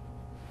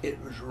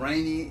 It was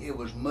rainy, it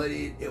was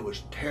muddy, it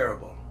was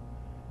terrible.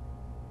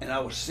 And I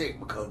was sick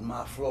because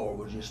my floor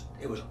was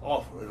it was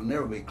awful. It'll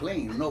never be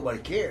clean. Nobody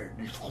cared.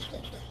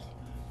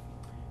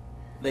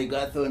 They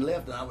got through and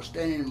left, and I was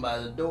standing by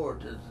the door,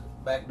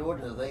 back door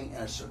to the thing,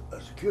 and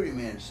a security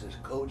man says,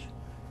 "Coach,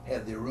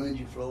 have they ruined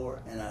your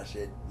floor?" And I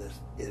said,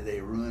 "They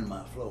ruined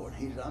my floor." And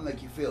he said, "I'll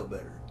make you feel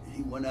better." And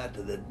he went out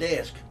to the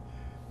desk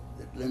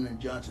that Lyndon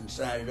Johnson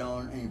signed it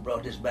on, and he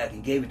brought this back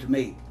and gave it to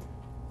me.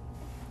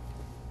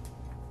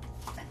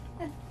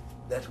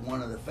 That's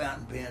one of the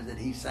fountain pens that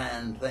he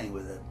signed thing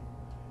with it.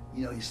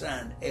 You know, he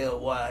signed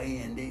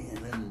Lynd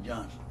and Lyndon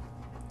Johnson.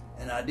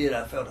 And I did.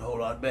 I felt a whole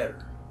lot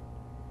better.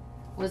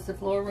 Was the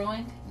floor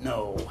ruined?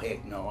 No,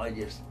 heck no. I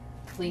just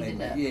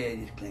Cleaned it up. Yeah,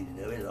 just cleaned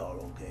it up. It's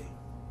all okay.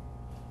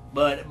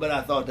 But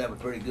I thought that was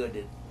pretty good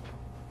that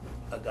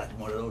I got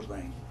one of those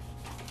things.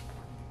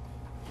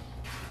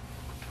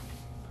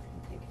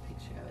 Take a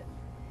picture of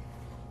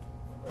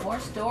it. More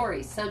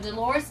stories. So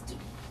Dolores,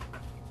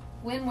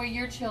 when were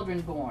your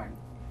children born?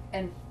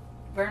 And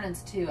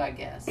Vernon's too, I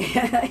guess.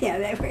 Yeah,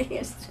 they were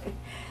his too.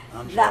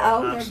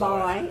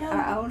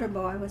 Our older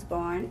boy was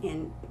born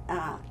in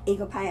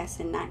Eagle Pass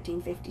in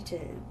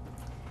 1952.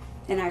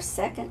 Then our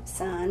second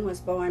son was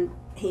born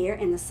here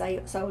in the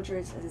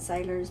Soldiers and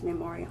Sailors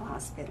Memorial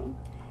Hospital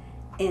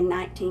in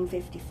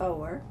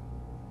 1954.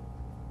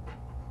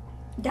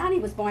 Donnie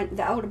was born,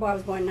 the older boy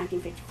was born in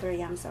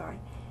 1953, I'm sorry.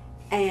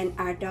 And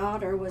our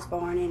daughter was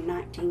born in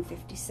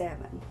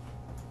 1957.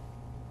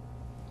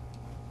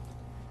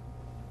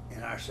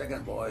 And our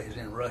second boy is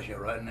in Russia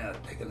right now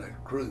taking a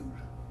cruise.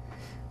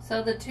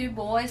 So the 2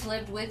 boys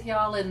lived with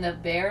y'all in the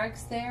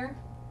barracks there?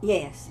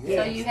 Yes, Yeah.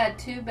 So yes. you had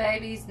 2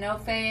 babies, no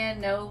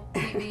fan, no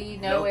TV,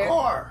 no air,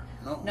 car.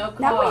 no car.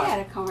 No, we had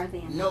a car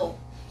then. No.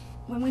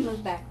 When we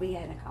moved back, we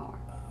had a car.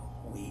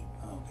 Okay.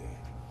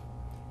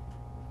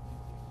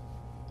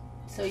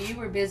 So you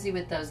were busy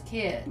with those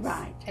kids.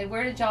 Right. And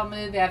where did y'all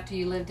move after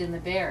you lived in the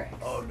barracks?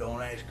 Oh,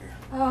 don't ask her.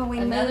 Oh, we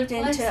Another moved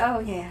place? into, oh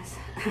yes.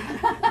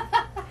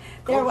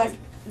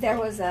 There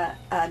was a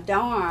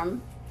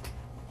dorm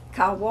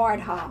called Ward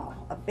Hall,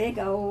 a big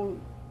old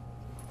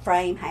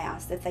frame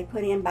house that they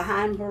put in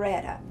behind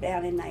Beretta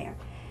down in there.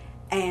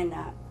 And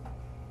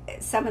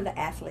some of the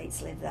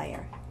athletes lived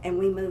there. And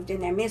we moved in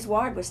there. Miss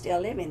Ward was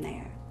still living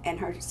there. and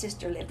her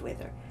sister lived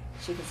with her.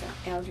 She was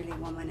an elderly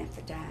woman at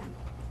the time.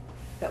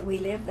 But we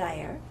lived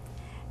there.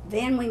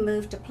 Then we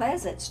moved to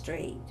Pleasant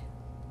Street.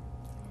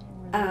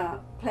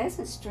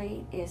 Pleasant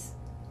Street is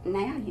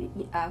now,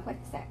 what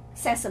is that?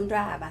 Sesame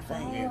Drive, I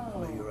think. Yeah,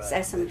 well, you're right.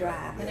 Sesame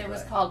Drive. And it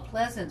was called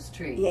Pleasant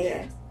Street.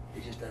 Yes.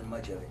 They just done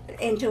much of it.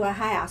 Into a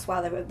house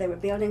while they were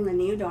building the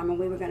new dorm, and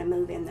we were going to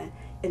move in the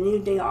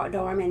new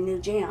dorm and new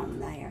gym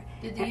there.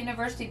 Did the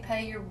university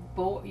pay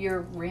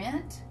your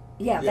rent?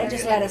 Yeah, they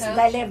just let us.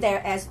 They lived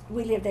there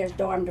we lived there as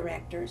dorm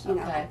directors, you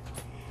know.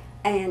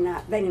 And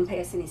they didn't pay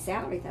us any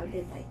salary though,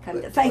 did they?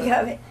 Come to think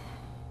of it,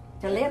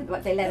 to live,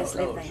 but they let us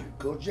live there.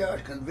 Coach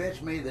Josh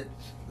convinced me that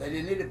they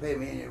didn't need to pay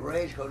me any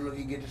raise because look,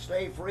 you get to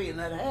stay free in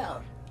that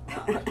house.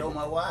 I told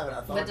my wife, and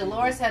I thought. But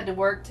Dolores had to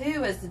work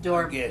too as the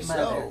dorm mother.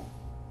 So.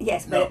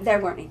 Yes, but there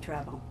weren't any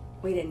trouble.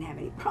 We didn't have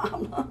any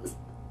problems.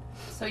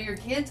 So your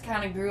kids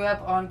kind of grew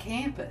up on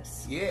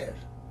campus. Yes.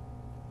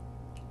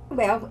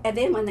 Well, and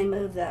then when they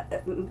moved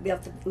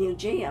built the new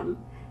gym,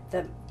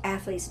 the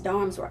athletes'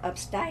 dorms were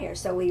upstairs,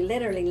 so we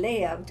literally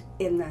lived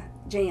in the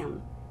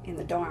gym, in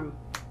the dorm,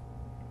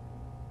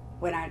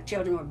 when our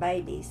children were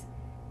babies.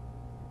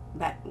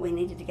 But we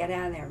needed to get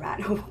out of there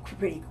right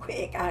pretty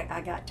quick.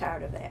 I got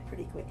tired of that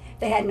pretty quick.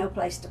 They had no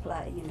place to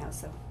play, you know,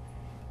 so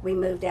we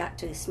moved out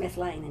to Smith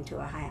Lane into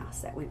a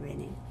house that we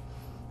rented.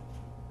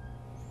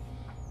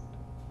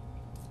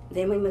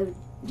 Then we moved,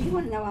 do you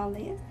want to know all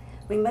this?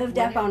 We moved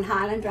up on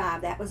Highland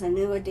Drive. That was a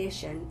new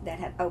addition that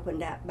had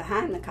opened up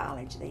behind the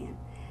college then,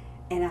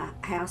 in a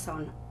house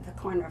on the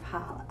corner of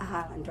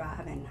Highland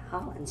Drive and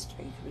Holland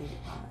Street, I believe it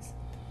was.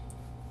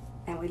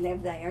 And we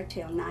lived there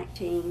till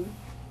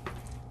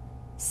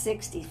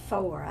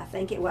 1964, I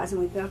think it was,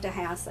 and we built a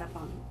house up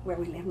on where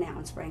we live now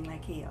on Spring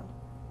Lake Hill.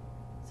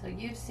 So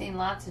you've seen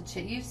lots of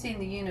you've seen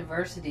the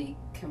university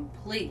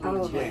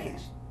completely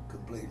change.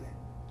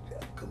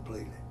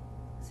 Completely.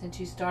 Since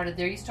you started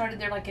there. You started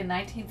there like in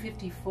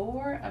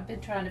 1954? I've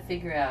been trying to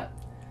figure out.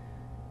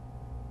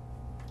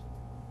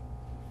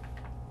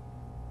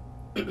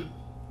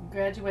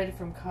 Graduated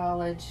from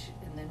college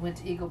and then went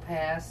to Eagle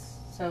Pass.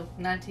 So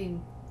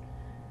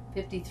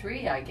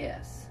 1953, I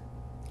guess.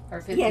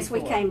 Or 54. Yes,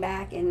 we came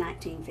back in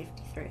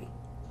 1953.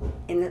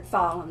 In the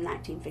fall of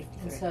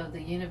 1953. And so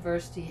the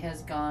university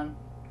has gone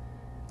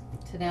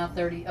to now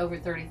over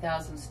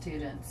 30,000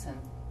 students. And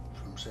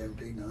from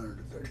 1,700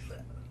 to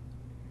 30,000.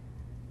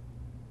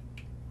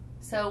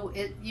 So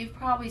you've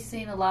probably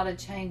seen a lot of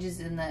changes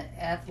in the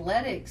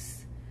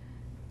athletics.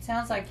 It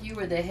sounds like you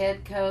were the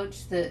head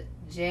coach, the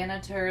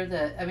janitor, you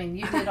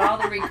did all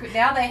the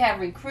now they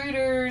have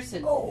recruiters.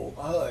 And oh,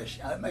 hush.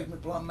 That makes me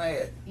plumb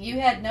mad. You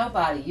had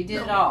nobody. You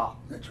did it all.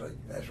 That's right.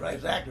 That's right.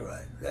 Exactly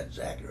right. That's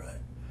exactly right.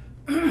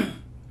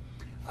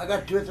 I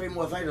got 2 or 3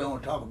 more things I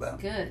want to talk about.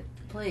 Good.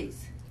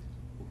 Please.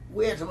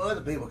 We had some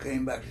other people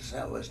came back to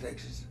Southwest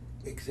Texas,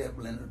 except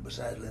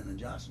besides Lyndon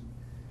Johnson.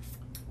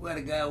 We had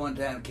a guy one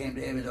time came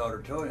to Evans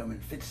Auditorium in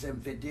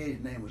 5758.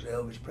 His name was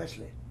Elvis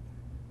Presley.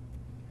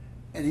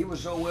 And he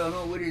was so well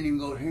known, we didn't even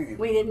go to hear him.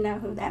 We didn't know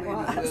who that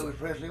was. We didn't know who Elvis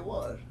Presley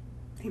was.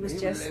 He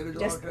was just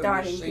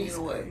starting his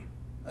career.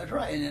 That's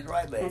right, and that's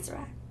right, baby. That's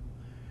right.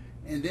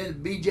 And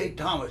then B.J.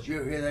 Thomas,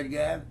 you ever hear that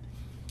guy?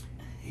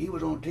 He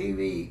was on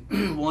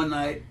TV one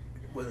night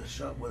with a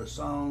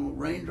song,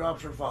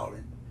 Raindrops Are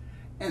Falling.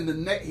 And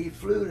he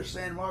flew to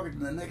San Marcos,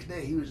 and the next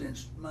day he was in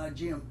my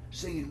gym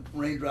singing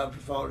Raindrops Are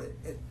Falling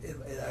at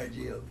our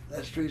gym.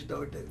 That's a true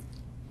story, too.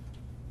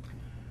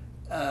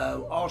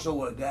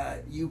 Also, a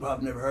guy, you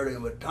probably never heard of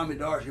him, but Tommy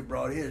Darcy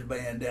brought his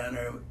band down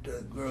there to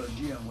the girls'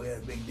 gym. We had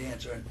a big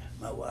dancer, and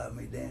my wife and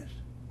me danced.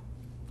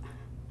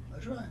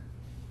 That's right.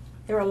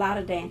 There were a lot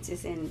of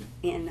dances in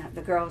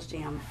the girls'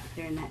 gym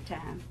during that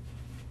time.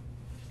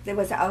 There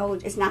was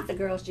it's not the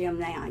girls' gym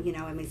now, you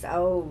know, it's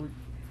old.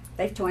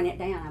 They've torn it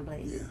down, I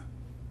believe. Yeah.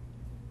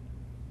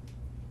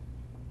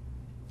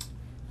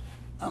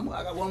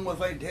 I got one more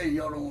thing to tell you.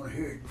 Y'all don't want to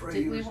hear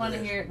it. We want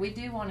to hear it. We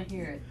do want to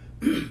hear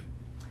it.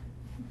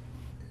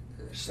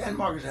 San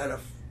Marcos had a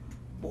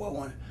boy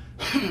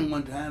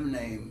one time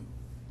named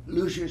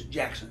Lucius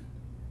Jackson.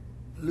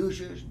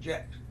 Lucius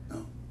Jackson.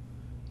 No.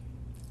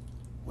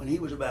 When he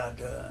was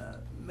about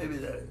maybe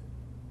the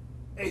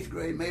 8th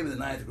grade, maybe the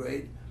 9th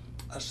grade,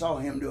 I saw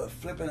him do a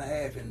flip and a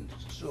half in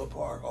Sewell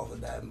Park off the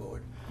diving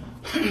board.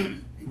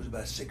 He was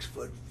about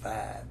 6'5",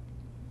 a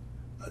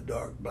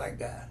dark black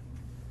guy.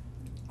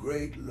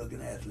 Great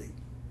looking athlete.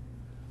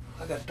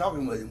 I got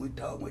talking with him. We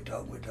talking.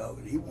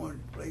 He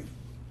wanted to play.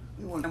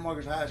 We went to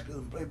Marcus High School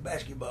and play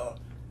basketball.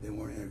 They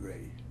weren't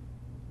integrated.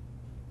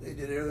 They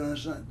did everything under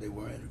the sun. They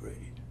weren't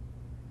integrated.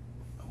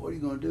 What are you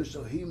going to do?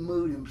 So he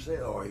moved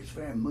himself, or his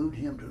family moved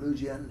him to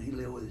Louisiana, and he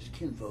lived with his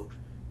kinfolks.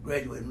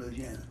 Graduated in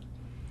Louisiana.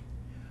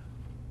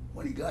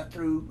 When he got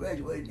through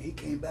graduating, he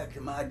came back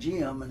to my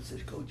gym and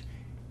says, "Coach,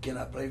 can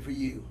I play for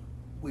you?"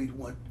 We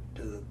went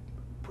to the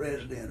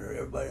president or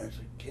everybody and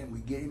said, "Can we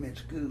get him in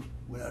school?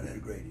 We're not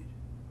integrated."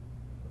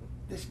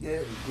 This guy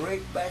is a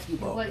great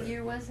basketball player. What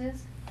year was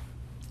this?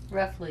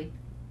 Roughly.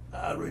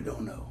 I really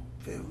don't know.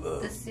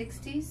 The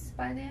 60s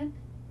by then?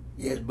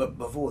 Yes, but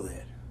before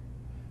that.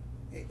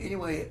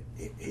 Anyway,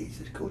 he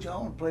says, Coach, I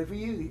want to play for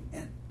you,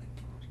 and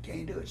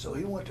can't do it. So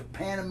he went to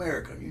Pan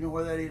American. You know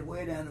where that is?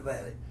 Way down the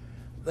valley.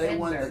 They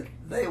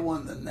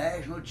won the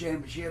national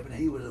championship, and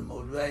he was the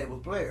most valuable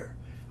player.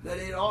 That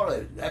ain't all of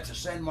it. That's a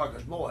San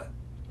Marcos boy.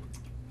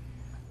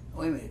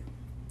 Wait a minute.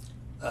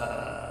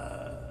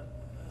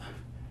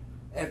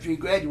 After he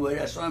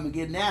graduated, I saw him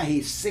again. Now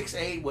he's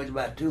 6'8", weighs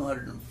about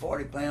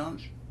 240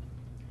 pounds.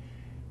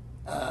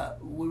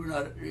 We were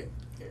not.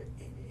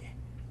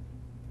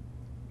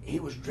 He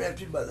was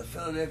drafted by the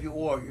Philadelphia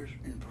Warriors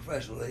in the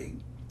professional league.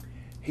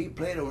 He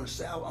played on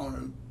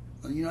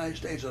the United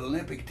States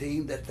Olympic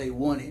team that they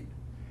won it.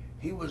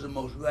 He was the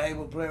most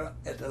valuable player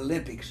at the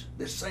Olympics.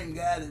 This same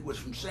guy that was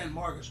from San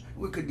Marcos,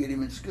 we could get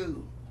him in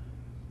school.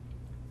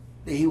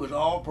 He was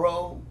all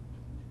pro.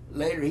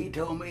 Later, he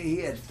told me he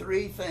had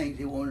 3 things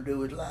he wanted to do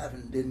with life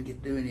and didn't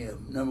get to do any of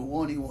them. Number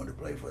 1, he wanted to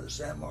play for the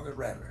San Marcos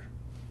Rattlers.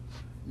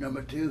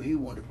 Number 2, he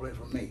wanted to play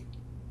for me.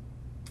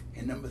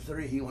 And number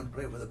 3, he wanted to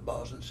play for the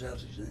Boston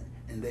Celtics,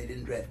 and they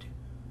didn't draft him.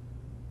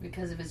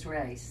 Because of his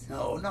race.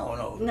 No.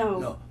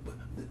 But,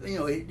 you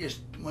know, it just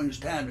when it's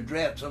time to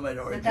draft somebody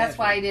already. But that's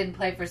why he didn't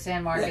play for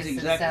San Marcos in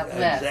the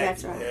Southwest.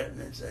 That's right.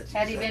 That's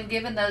Had he been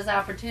given those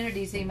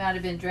opportunities, he might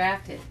have been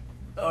drafted.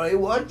 Oh, he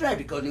was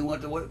drafted because we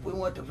went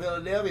to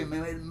Philadelphia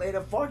and made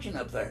a fortune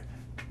up there.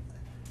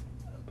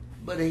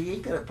 But he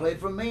could have played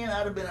for me, and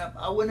I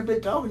wouldn't have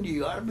been talking to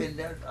you. I'd have been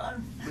there. I'd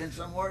have been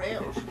somewhere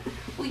else.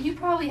 Well, you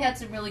probably had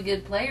some really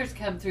good players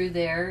come through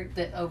there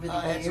over the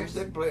years. I had some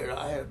good players.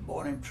 I had a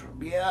boy named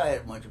I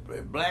had a bunch of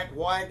players. Black,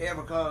 white,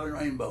 every color in the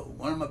rainbow.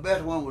 One of my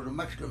best ones was a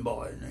Mexican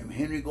boy named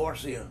Henry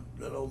Garcia,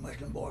 little old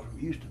Mexican boy from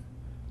Houston.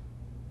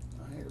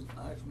 I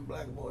had some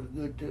black boys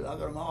good too. I got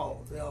them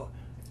all.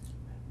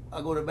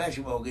 I go to a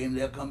basketball game,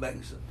 they'll come back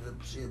and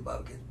see the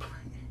Bobcats play.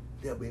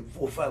 There'll be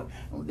 4 or 5.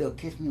 They'll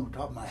kiss me on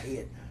top of my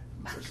head.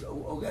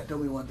 Old guy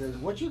told me one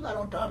time, "What you got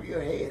on top of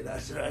your head?" I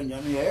said, "I ain't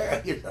got any hair." I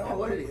guess I don't know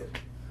what it is.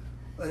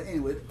 But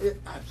anyway,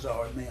 I'm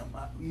sorry, ma'am.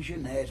 You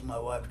shouldn't have asked my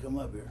wife to come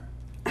up here.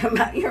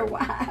 About your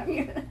wife?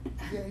 Yeah,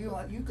 you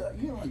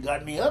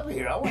got me up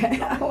here. I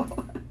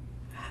wasn't.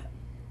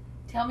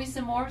 Tell me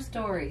some more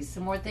stories,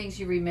 some more things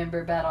you remember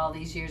about all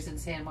these years in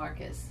San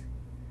Marcos.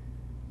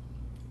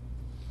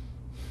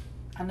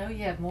 I know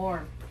you have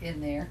more in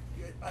there.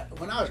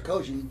 When I was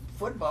coaching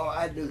football,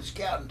 I had to do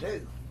scouting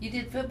too. You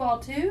did football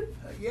too?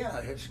 Yeah,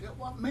 I had scout.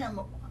 Well,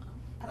 ma'am,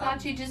 I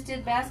thought you just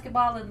did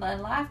basketball and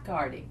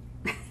lifeguarding.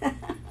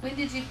 Who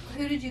did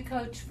you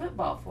coach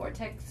football for?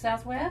 Texas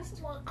Southwest?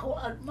 I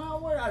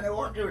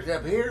worked there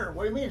up here.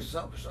 What do you mean?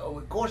 So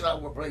of course I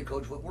would play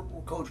coach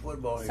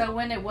football here. So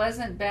when it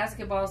wasn't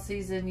basketball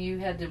season, you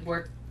had to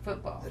work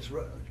football. That's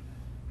right.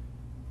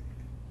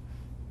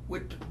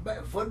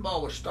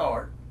 Football would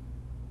start.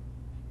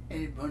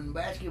 And when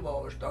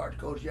basketball would start,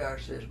 Coach Yard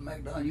says,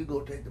 "McDonald, you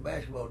go take the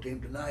basketball team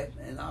tonight,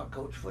 and I'll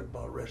coach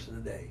football the rest of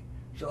the day."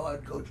 So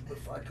I'd coach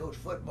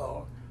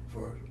football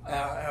for an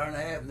hour and a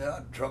half, and then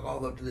I'd truck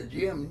off up to the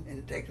gym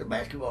and take the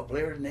basketball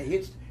players, and they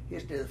hit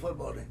to the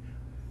football team.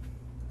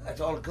 That's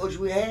all the coaches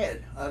we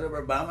had. I was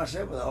over by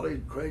myself with all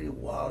these crazy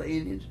wild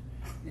Indians,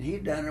 and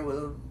he'd down there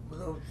with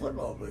those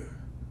football players.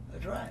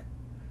 That's right.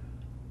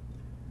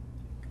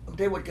 I'll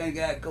tell you what kind of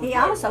guy Coach He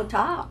also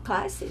taught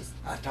classes.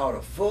 I taught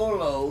a full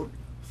load.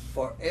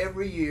 For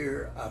every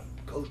year I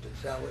coached at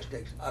Southwest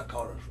Texas, I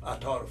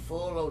taught a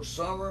full load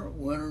summer,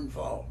 winter, and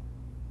fall.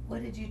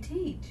 What did you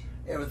teach?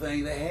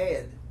 Everything they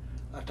had.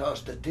 I taught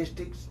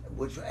statistics,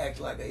 which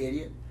acts like an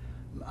idiot.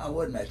 I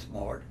wasn't that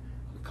smart.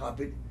 I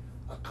copied.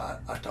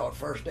 I taught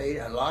first aid.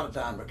 A lot of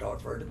times I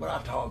taught first aid, but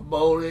I taught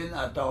bowling.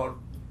 I taught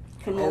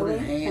holding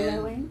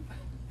hands,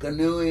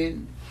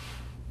 canoeing,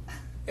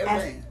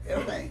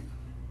 everything.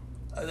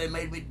 They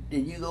made me.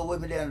 Did you go with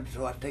me down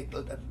so I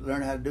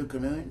learn how to do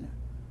canoeing?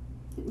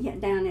 Yeah,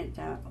 down at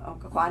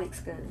aquatic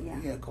school, yeah.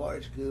 Yeah,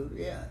 aquatic school,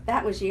 yeah.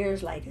 That was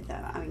years later, though.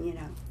 I mean,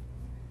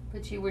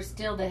 But you were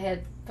still the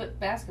head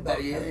basketball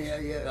coach.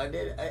 Yeah. I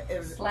did.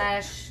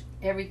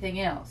 / everything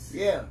else.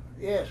 Yeah.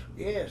 Yes.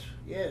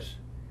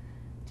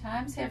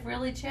 Times have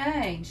really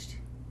changed.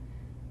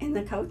 In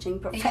the coaching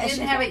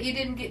profession. And you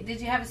didn't get. Did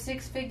you have a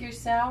 6-figure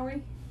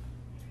salary?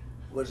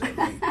 What does that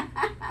mean?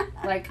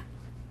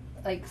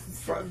 like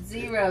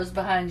zeros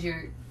behind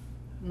your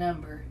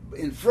number.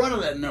 In front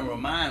of that number,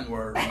 mine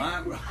were.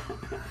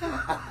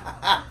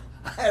 I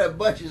had a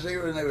bunch of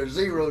zeros, and there were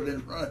zeros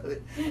in front of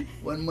it.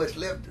 Wasn't much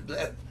left.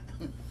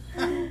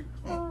 Oh,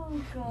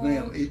 God.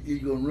 Ma'am, you're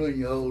going to ruin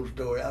your whole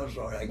story. I'm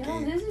sorry, I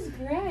can't. No, this is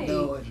great.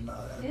 No, it's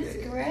not.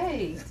 It's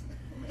great.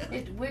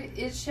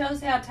 It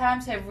shows how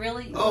times have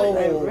really.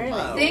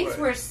 Things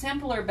were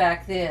simpler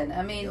back then.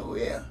 I mean. Oh,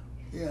 yeah.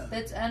 Yeah.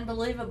 That's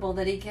unbelievable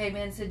that he came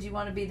in and said, "You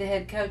want to be the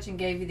head coach," and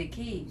gave you the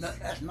keys. No,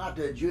 that's not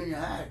the junior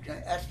high.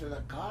 That's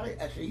the college.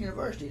 That's the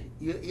university.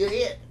 You're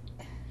it.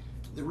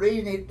 The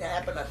reason it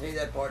happened, I'll tell you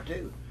that part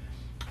too.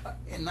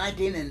 In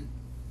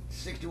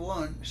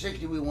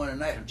 1960 we won a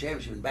national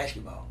championship in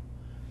basketball.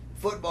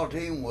 Football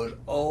team was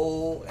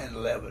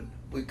 0-11.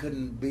 We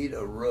couldn't beat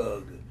a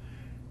rug.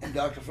 And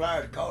Dr.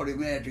 Flowers called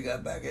him in after he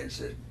got back in and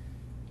said,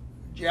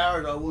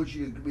 Jowers, I want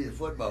you to be the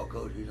football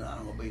coach. He said,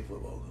 I'm going to be a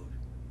football coach.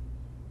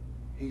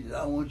 He said,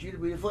 I want you to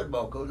be the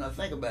football coach. And I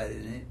think about it.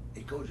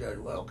 And Coach Jowers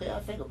said, well, okay, I'll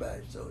think about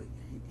it. So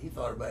he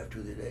thought about it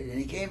 2 or 3 days. And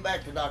he came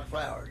back to Dr.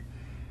 Flowers.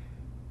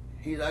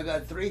 He said, I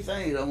got 3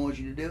 things I want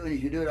you to do. And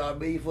if you do it, I'll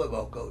be your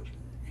football coach.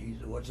 He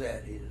said, what's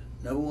that? He said,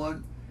 number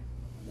 1,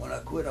 when I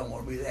quit, I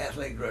want to be the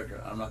athletic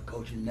director. I'm not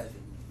coaching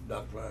nothing.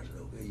 Dr. Flowers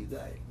said, okay, you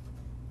got it.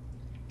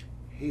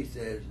 He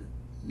says,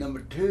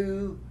 number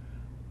 2,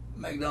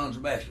 McDonald's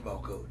basketball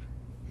coach.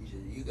 He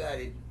said, you got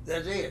it.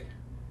 That's it.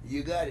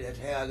 You got it. That's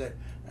how I got it.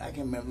 I can't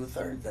remember the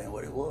 3rd thing,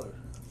 what it was.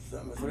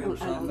 Number 3 was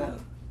something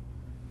else.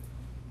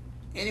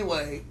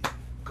 Anyway,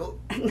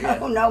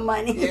 no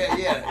money.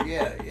 Yeah,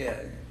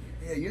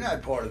 you're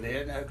not part of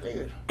that. Now,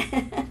 clear.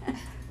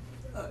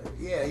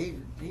 Yeah,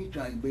 he's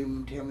trying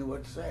to tell me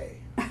what to say.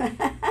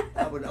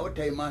 I would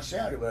tell you my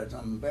salary, but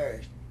I'm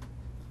embarrassed.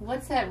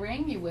 What's that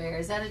ring you wear?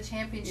 Is that a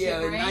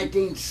championship ring? ring? In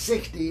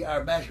 1960,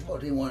 our basketball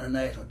team won a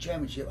national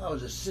championship. I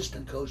was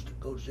assistant coach to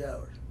Coach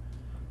Jowers.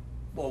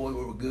 Boy, we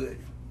were good.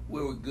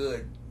 We were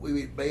good. We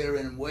beat Baylor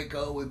in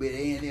Waco. We beat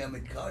A&M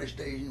at College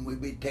Station. We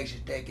beat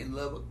Texas Tech in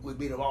Lubbock. We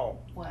beat them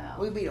all. Wow.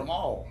 We beat them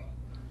all.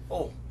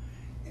 Oh,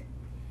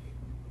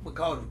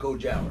 because of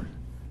Coach Jowers.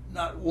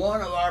 Not one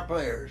of our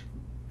players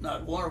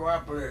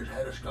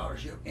had a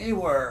scholarship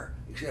anywhere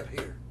except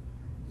here.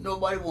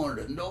 Nobody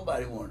wanted us.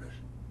 Nobody wanted us.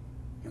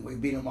 And we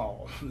beat them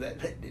all. that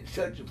did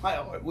such a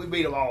power. We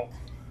beat them all.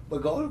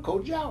 Because of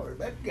Coach Jowers.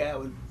 That guy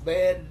was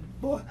bad.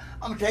 Boy,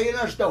 I'm going to tell you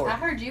another story. I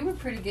heard you were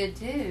pretty good,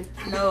 too.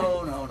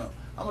 No.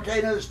 I'm going to tell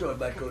you another story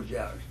about Coach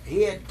Jowers.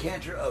 He had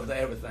cancer of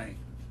everything.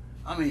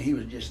 I mean, he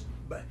was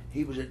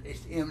at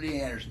MD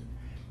Anderson.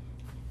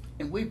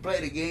 And we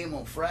played a game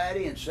on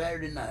Friday and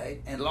Saturday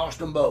night and lost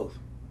them both.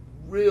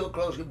 Real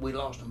close, we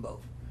lost them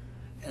both.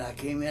 And I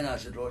came in and I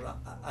said, Lord,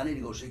 I need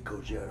to go see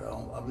Coach Jowers.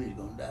 I believe he's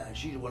going to die.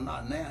 She said, well,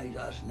 not now. He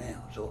said, I said,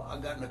 now. So I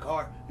got in the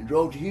car and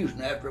drove to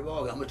Houston after a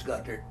ball game. I must have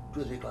got there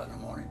 2 or 3 o'clock in the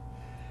morning.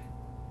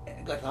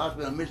 And got to the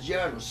hospital, and Miss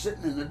Jowers was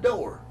sitting in the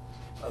door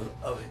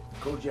of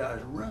Coach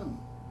Jowers' room.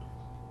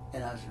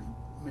 And I said,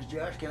 Miss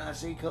Jowers, can I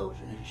see Coach?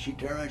 And she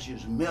turned around, she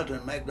was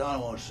Milton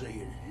McDonald wants to see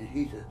you. And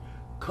he said,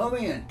 come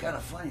in, kind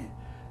of funny.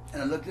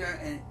 And I looked there,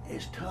 and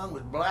his tongue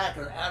was black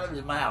and out of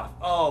his mouth.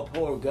 Oh,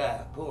 poor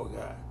guy.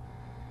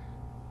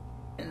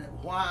 And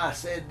why I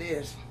said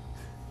this,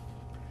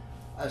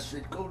 I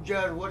said, Coach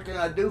Jowers, what can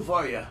I do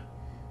for you?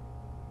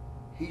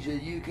 He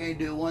said, you can't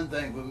do one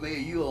thing for me.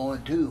 You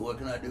own 2. What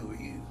can I do for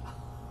you?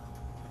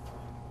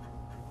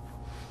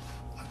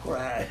 I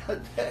cried.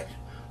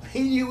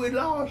 He knew we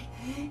lost.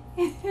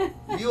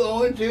 You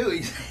own 2.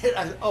 He said,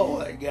 I said, oh,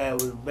 that guy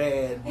was a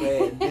bad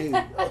dude.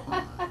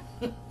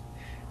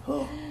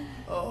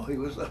 Oh, he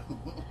was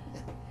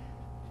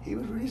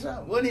really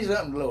something. Wasn't he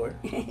something, Lord?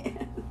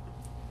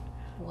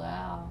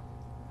 Wow.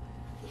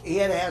 He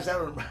had a house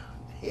out on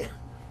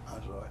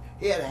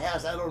He had a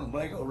house out on the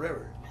Blanco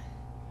River.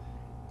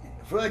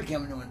 Flood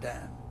came in one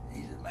time.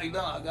 He said,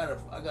 McDonald,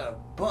 I got a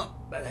pump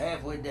about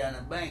halfway down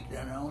the bank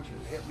down there. I want you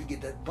to help me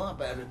get that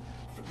pump out of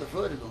the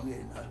flood is gonna get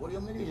it. I said, what do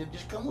you mean? He said,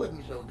 just come with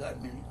me. So I got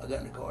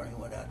in the car and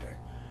he went out there.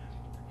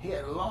 He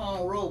had a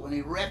long rope and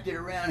he wrapped it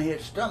around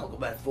his stomach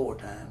about 4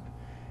 times.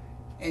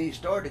 And he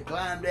started to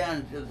climb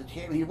down to the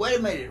cabin. He said, wait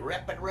a minute,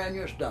 wrap it around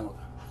your stomach.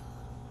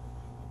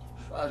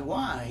 So I said,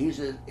 why? He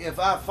said, if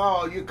I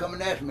fall, you're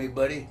coming after me,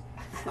 buddy.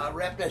 I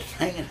wrapped that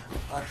thing and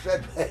I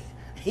said,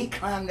 he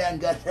climbed down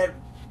and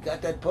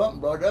got that pump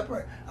and brought it up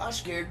there. I was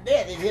scared to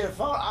death. If he'd have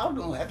fallen, I was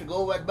going to have to go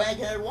over that bank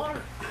in that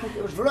water.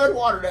 It was flood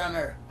water down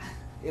there.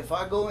 If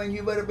I go in,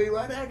 you better be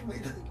right after me.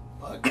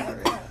 I got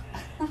it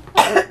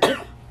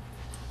out.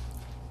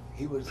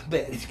 He was the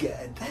baddest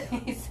guy in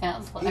town. He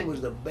sounds like... He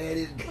was the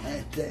baddest guy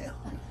in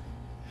town.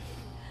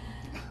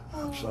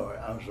 I'm sorry.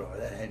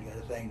 That hadn't got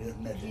a thing to do with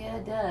nothing. Yeah,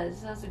 it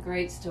does. Those are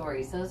great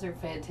stories. Those are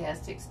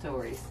fantastic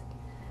stories.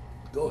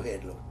 Go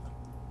ahead, look.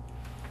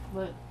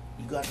 What?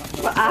 You got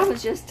something? Well, I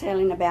was just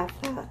telling about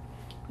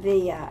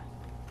the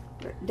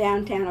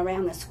downtown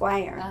around the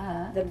square.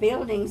 Uh-huh. The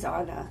buildings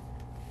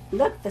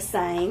look the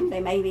same. They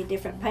may be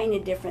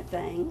painted different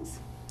things,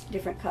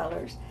 different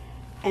colors,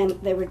 and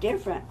they were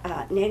different.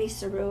 Nettie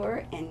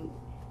Sarour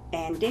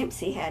and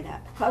Dempsey had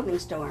a clothing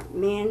store,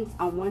 men's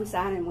on one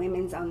side and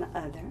women's on the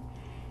other.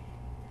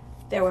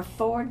 There were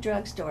 4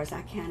 drugstores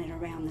I counted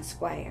around the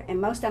square, and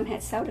most of them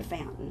had soda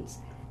fountains.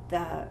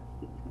 The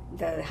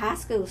high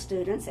school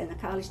students and the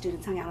college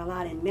students hung out a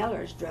lot in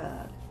Miller's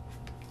Drug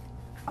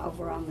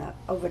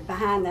over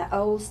behind the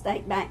old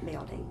State Bank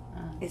building.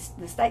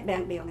 The State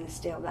Bank building is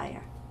still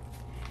there.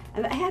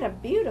 And they had a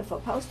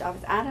beautiful post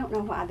office. I don't know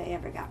why they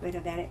ever got rid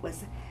of that. It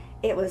was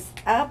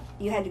up.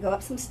 You had to go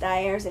up some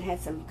stairs. It had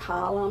some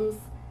columns.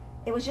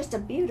 It was just a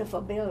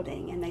beautiful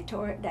building, and they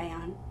tore it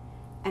down.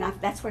 And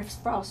that's where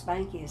Frost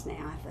Bank is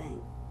now, I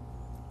think.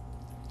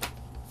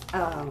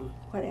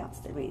 What else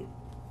did we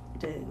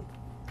do?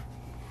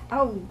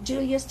 Oh,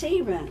 Julia's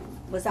Tea Room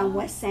was on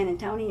West San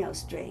Antonio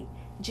Street.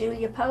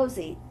 Julia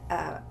Posey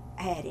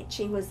had it.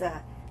 She was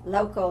a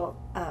local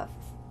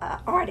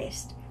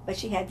artist, but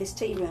she had this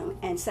tea room,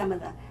 and some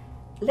of the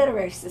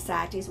literary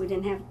societies. We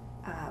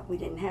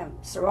didn't have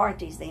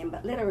sororities then,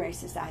 but literary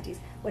societies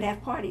would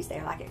have parties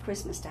there, like at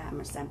Christmas time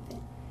or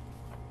something.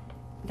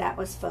 That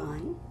was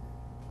fun.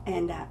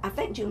 And I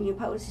think Junior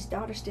Posey's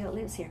daughter still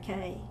lives here,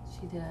 Kay.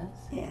 She does?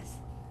 Yes.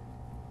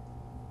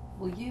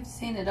 Well, you've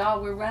seen it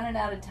all. We're running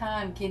out of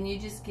time. Can you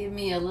just give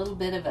me a little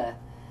bit of a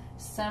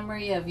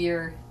summary of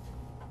your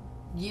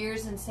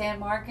years in San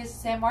Marcos?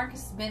 San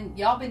Marcos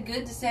y'all been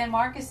good to San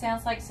Marcos?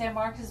 Sounds like San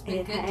Marcos has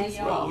been good to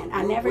y'all.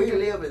 We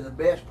live in the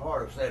best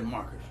part of San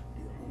Marcos.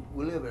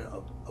 We live in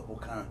up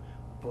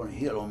on a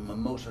hill on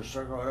Mimosa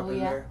Circle right up in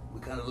there.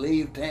 We kind of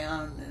leave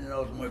town and then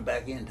ultimately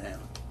back in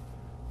town.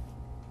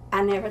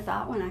 I never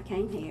thought when I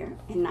came here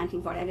in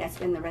 1948 I'd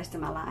spend the rest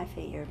of my life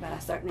here, but I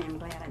certainly am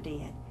glad I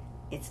did.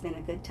 It's been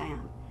a good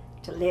town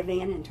to live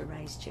in and to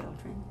raise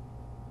children.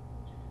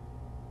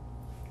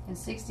 In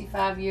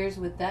 65 years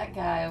with that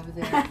guy over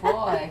there,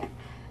 boy,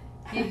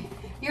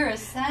 you're a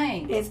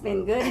saint. It's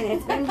been good and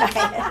it's been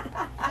bad.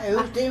 Hey,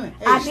 who's Timmy?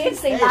 Hey, I did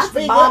see lots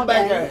of ball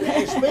back there.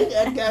 Hey, speak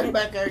that guy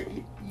back there.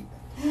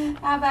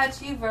 How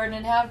about you,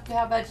 Vernon? How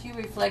about you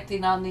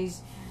reflecting on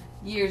these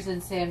years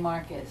in San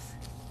Marcos?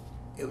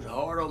 It was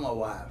hard on my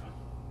wife.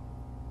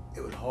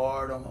 It was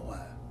hard on my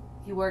wife.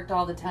 You worked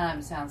all the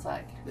time, sounds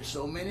like. But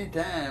so many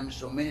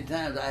times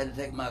I had to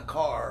take my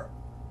car.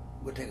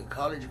 We'd take a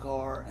college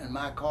car and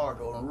my car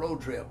to on a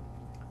road trip.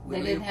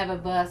 They didn't have a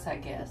bus, I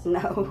guess.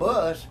 No.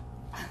 Bus.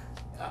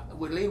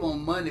 We'd leave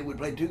on Monday. We'd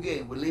play 2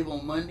 games. We'd leave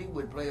on Monday.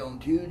 We'd play on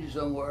Tuesday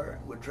somewhere.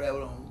 We'd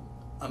travel on.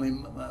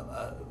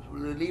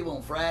 We'd leave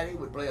on Friday.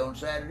 We'd play on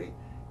Saturday,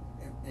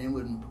 and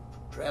we'd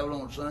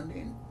travel on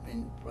Sunday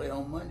and play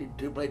on Monday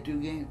to play 2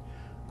 games.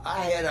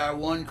 I had our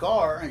one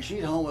car, and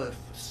she's home with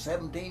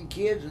 17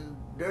 kids and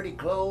dirty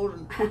clothes,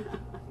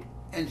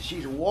 and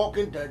she's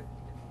walking to.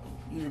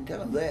 You didn't tell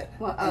them that.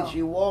 Well, and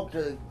she walked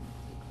to.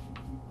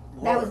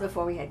 That was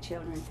before we had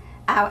children.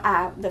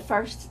 The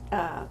first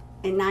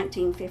in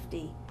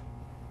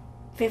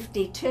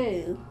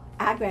 1952,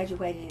 I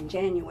graduated in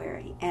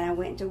January, and I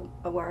went to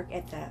work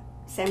at the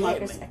San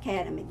Marcos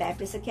Academy,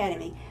 Baptist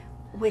Academy,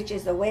 which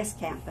is the West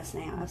Campus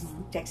now of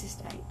Texas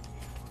State.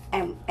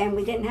 And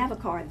we didn't have a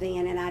car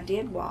then, and I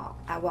did walk.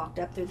 I walked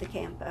up through the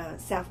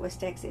Southwest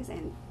Texas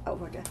and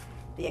over to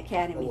the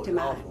academy to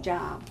my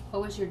job.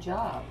 What was your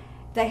job?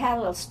 They had a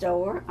little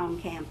store on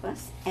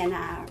campus, and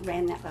I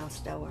ran that little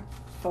store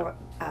for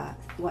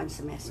 1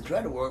 semester. We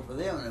tried to work for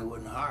them, and they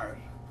wouldn't hire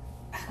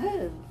us.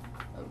 Who?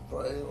 That was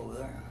probably over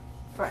there.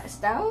 For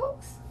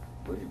Stokes?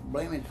 We're just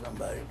blaming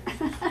somebody.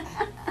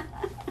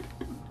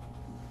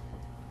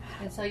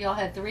 And so y'all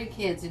had 3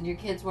 kids, and your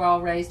kids were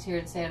all raised here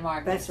in San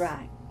Marcos. That's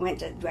right.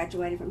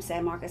 Graduated from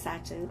San Marcos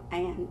I-2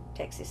 and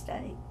Texas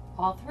State.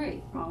 All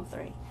 3? All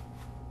 3.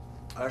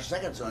 Our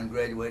second son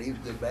graduated. He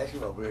was a good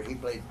basketball player. He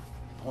played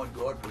point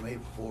guard for me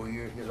for 4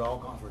 years. He was all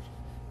conference.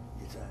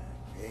 He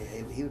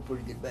was a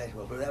pretty good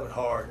basketball player. That was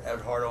hard. That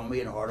was hard on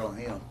me and hard on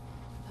him.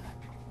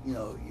 You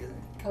know,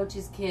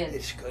 Coach's kid.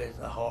 It's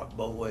a hard,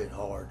 both ways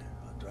hard.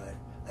 That's right.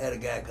 I had a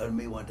guy come to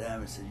me one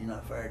time and said, "You're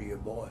not fair to your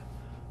boy."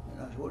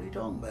 And I said, "What are you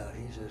talking about?"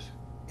 He says,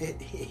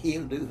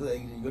 "He'll do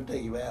things and you'll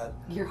take him out."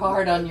 You're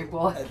hard on your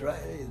boy. That's right.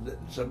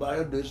 Somebody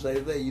will do the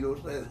same thing. You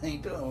don't say the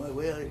thing to him.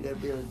 Well, it's got to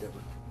be a little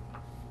different.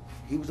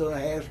 He was on a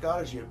half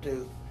scholarship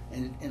too.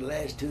 And in the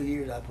last 2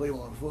 years, I put him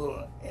on a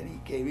full, and he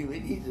came in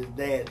and he said,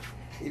 "Dad,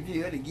 if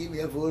you had to give me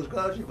a full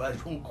scholarship, I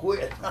just won't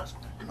quit." I said,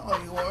 "No,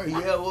 you weren't."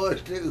 "Yeah, I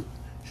was too."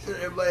 He said,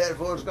 "Everybody had a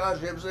full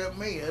scholarship except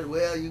me." I said,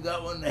 "Well, you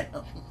got one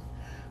now."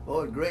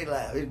 Boy, it's a great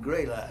life. It's a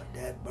great life.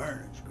 Dad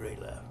Vernon's a great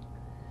life.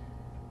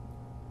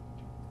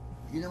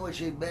 You know what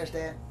she's best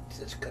at? She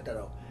says, "Cut that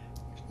off."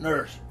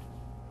 Nurse.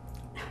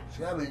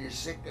 See, I've been just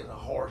sick as a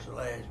horse the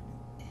last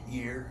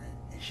year,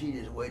 and she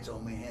just waits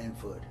on me hand and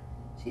foot.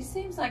 She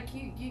seems like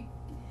you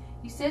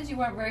said you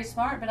weren't very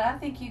smart, but I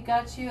think you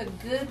got you a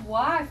good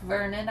wife,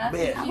 Vernon. I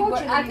think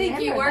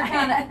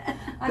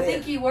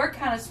you were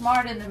kind of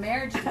smart in the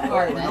marriage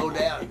department. No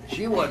doubt.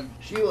 She wasn't.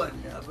 Oh,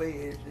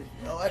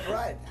 that's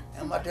right.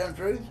 Am I telling the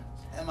truth?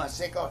 Am I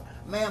sick?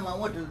 Ma'am, I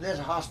went to this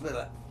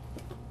hospital.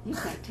 You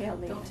can't tell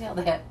me. Don't tell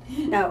that.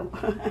 No.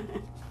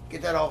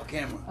 Get that off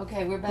camera.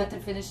 Okay, we're about to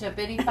finish up.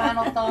 Any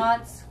final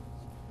thoughts?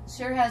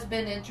 Sure has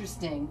been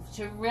interesting.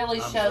 It really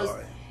shows.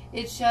 Sorry.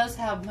 It shows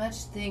how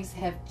much things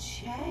have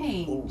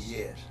changed. Oh,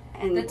 yes.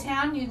 And the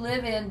town you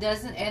live in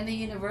doesn't, and the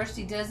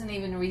university doesn't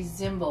even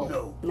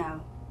resemble No.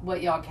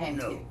 what y'all came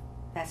to.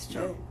 That's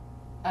true.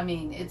 No. I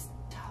mean, it's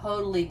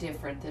totally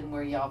different than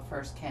where y'all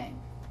first came.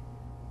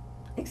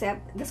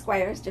 Except the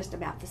square is just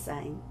about the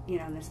same, you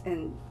know,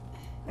 and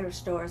there are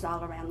stores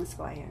all around the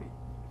square.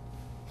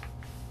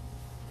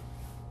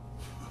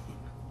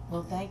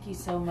 Well, thank you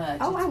so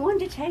much. Oh, I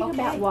wanted to tell you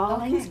about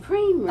Walling's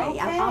Creamery.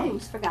 I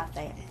almost forgot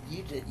that.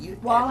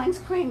 Walling's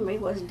Creamery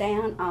was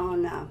down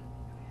on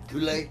Too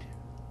late.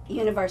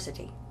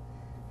 University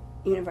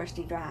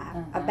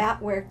Drive,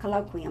 about where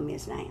Colloquium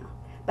is now.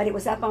 But it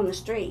was up on the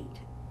street,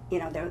 you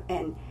know,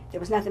 and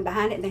there was nothing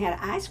behind it. And they had an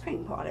ice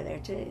cream parlor there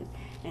too.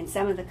 And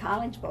some of the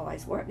college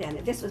boys worked down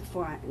there. This was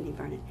before I knew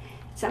Vernon.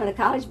 some of the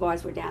college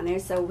boys were down there,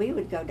 so we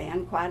would go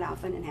down quite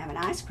often and have an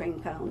ice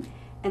cream cone,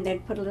 and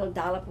they'd put a little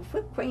dollop of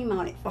whipped cream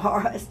on it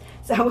for us.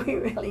 So we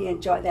really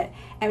enjoyed that.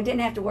 And we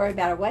didn't have to worry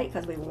about our weight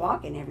because we were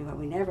walking everywhere.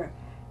 We never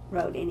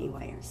rode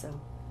anywhere, so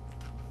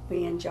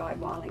we enjoyed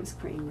Walling's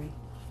Creamery.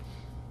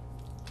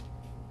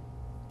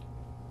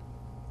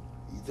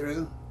 You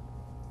through?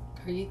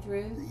 Are you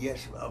through?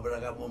 Yes, but I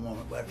got one more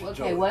after it's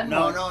Okay, over. one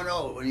more.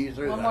 No. When you're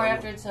through, One more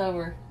after it's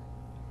over.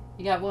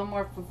 You got one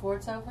more before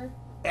it's over?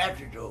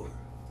 After it's over.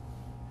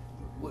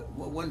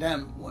 One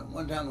time,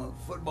 when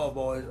football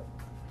boys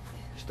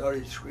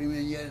started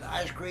screaming, yelling,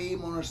 "Ice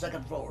cream on the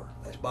second floor."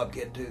 That's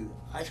Bobcat too.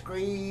 Ice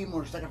cream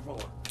on the second floor.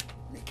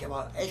 And they kept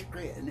out ice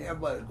cream, and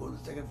everybody was going to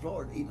the second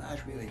floor and eating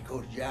ice cream. And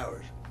Coach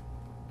Jowers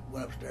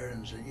went upstairs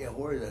and said, "Yeah,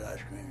 where is that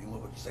ice cream?" He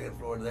went up to the second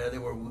floor. There they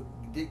were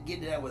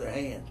getting it out with their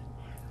hands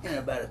in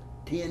about a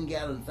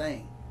 10-gallon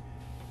thing.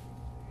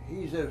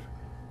 He says,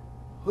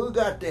 "Who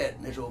got that?"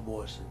 And this old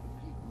boy said,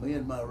 "Me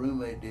and my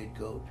roommate did,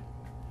 Coach."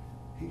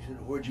 He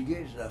said, "Where'd you get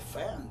it?" He said, "I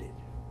found it."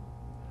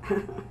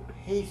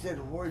 He said,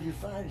 "Where'd you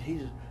find it?" He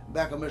said,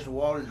 "Back on Mr.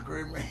 Walden's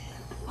creamery."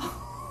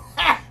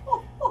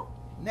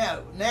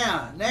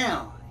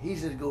 Now, he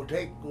said, go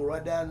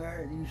right down there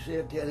and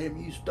you tell him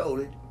you stole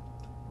it,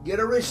 get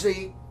a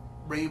receipt,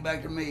 bring it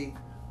back to me,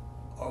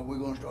 or we're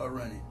going to start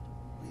running.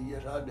 He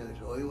said, "Yes, I'll do it."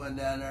 So he went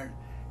down there and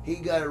he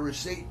got a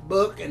receipt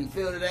book and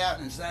filled it out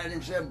and signed it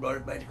himself and brought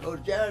it back to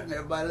Coach Jowers, and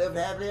everybody lived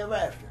happily ever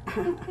after.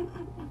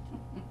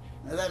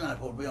 Now, that's not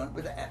supposed to be on it,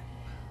 but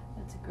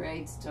That's a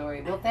great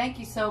story. Well, thank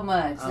you so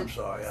much. I'm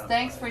sorry.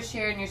 Thanks for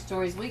sharing your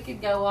stories. We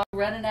could go on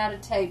running out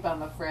of tape,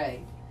 I'm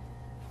afraid.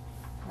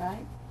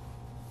 Right?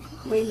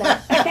 We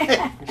love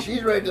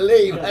She's ready to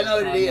leave. I know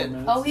it is.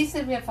 Oh, he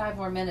said we have 5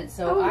 more minutes,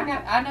 so Oh.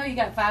 I know you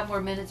got 5 more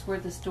minutes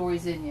worth of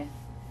stories in you.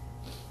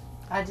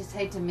 I just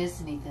hate to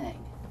miss anything.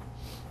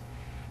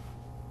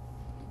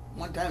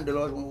 One time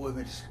Dolores went with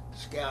me to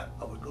scout.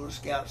 I was going to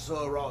scout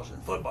Sue Ross in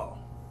football.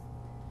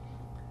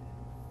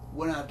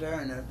 Went out there,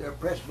 and their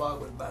press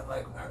box was about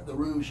like the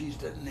room she's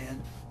sitting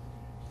in.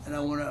 And I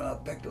went out, I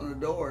pecked on the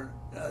door,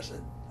 and I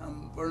said,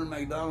 "I'm Vernon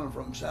McDonald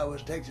from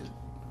Southwest Texas.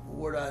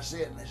 Where do I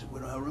sit?" And they said, "We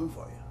don't have room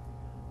for you."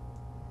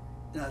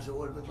 And I said,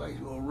 "Well, it looks like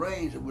it's going to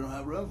rain." He said, "We don't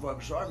have room for you."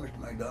 "I'm sorry, Mr.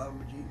 McDonald,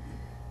 but you..."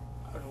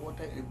 I said,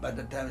 "What?" By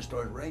the time it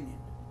started raining.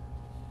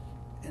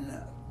 And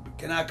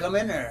 "Can I come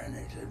in there?" And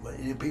they said, "Well,"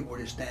 and the people were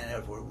just standing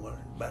there for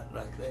about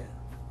like that.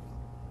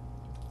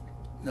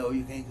 "No,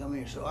 you can't come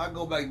in." So I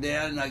go back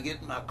down and I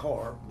get in my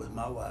car with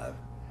my wife,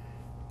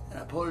 and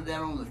I pull it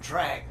down on the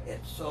track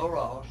at Sue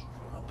Ross.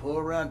 I pull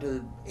around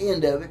to the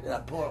end of it, and I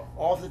pull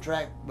off the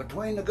track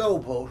between the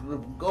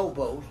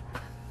goalposts.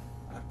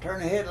 I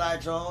turn the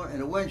headlights on and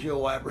the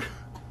windshield wiper,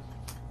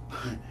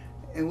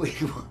 and we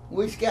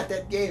got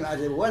that game. I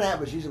said, "What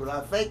happened?" She said, "Well,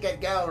 I faked that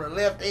guy on the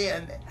left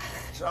end,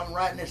 so I'm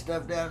writing this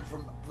stuff down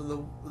for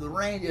the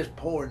rain just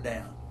pouring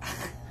down."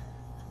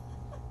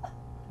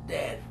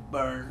 Dad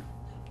burned.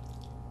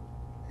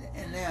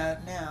 And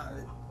now,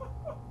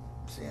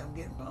 see, I'm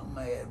getting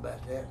mad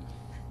about that.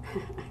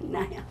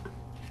 now.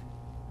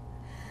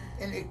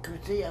 And it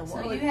could see,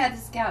 So you had to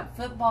scout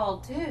football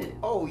too.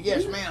 Oh,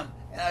 yes, ma'am.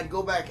 And I'd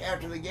go back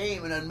after the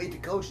game and I'd meet the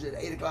coaches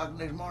at 8 o'clock the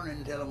next morning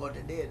and tell them what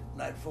they did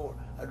the night before.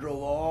 I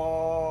drove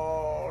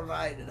all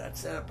night and I'd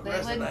set up the They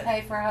rest of the wouldn't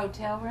night. pay for a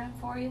hotel room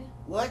for you?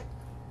 What?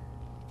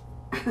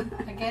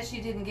 I guess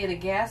you didn't get a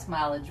gas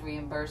mileage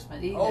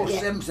reimbursement either. Oh,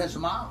 7 cents a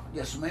mile.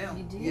 Yes, ma'am.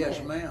 You did?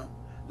 Yes, ma'am.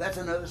 That's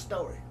another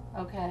story.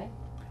 Okay.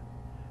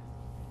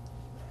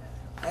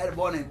 I had a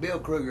boy named Bill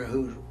Kruger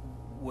who's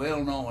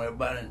well known,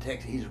 everybody in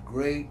Texas. He's a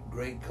great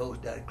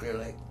coach down at Clear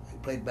Lake. He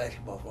played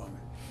basketball for me.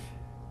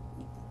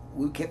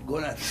 We kept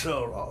going out to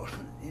Sue Ross,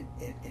 and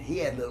he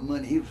had a little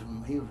money. He was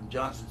from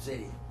Johnson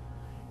City.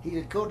 He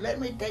said, "Coach, let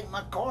me take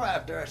my car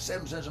out there at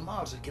 7 cents a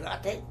mile." I said,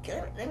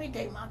 let me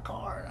take my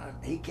car?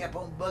 And he kept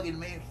on bugging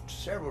me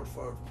several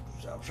times.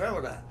 So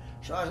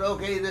I said,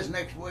 "Okay, this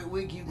next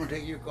week you can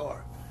take your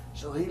car."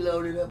 So he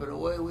loaded up and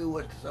away we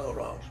went to Sue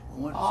Ross.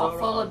 We went to All Sue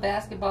full Ross. of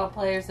basketball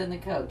players and the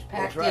coach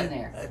packed That's right. in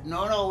there.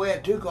 No, we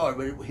had 2 cars,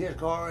 but it was his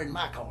car and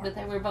my car. But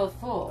they were both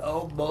full.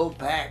 Oh, both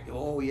packed.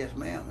 Oh, yes,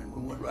 ma'am. And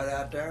we went right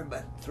out there.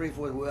 About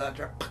 3/4 of the way out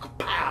there,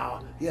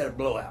 pow! He had a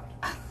blowout.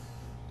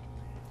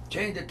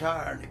 Changed the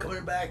tire, and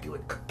coming back, he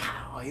went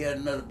pow! He had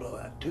another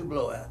blowout. 2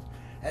 blowouts.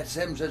 At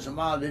 7 cents a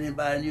mile, didn't even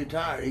buy a new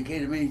tire. He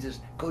came to me and he says,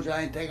 "Coach,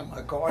 I ain't taking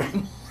my car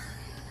anymore."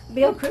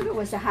 Bill Kruger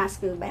was a high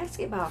school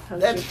basketball coach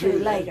That's or two true.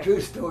 later. That's a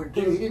true story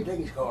too. He didn't take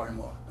his car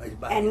anymore. He's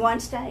buying And it. one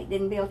state,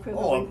 didn't Bill Kruger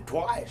Oh, win?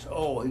 twice.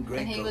 Oh, he's a great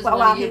And he coach. was Well, one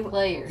while of your he-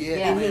 players. Yeah,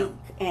 Yeah.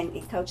 And ma'am.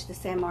 he coached the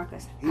San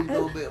Marcos. He's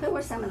no Bill. Who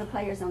were some of the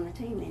players on the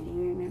team then? Do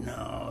you remember?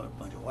 No, a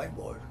bunch of white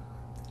boys.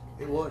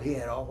 It was. He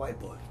had all white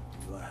boys.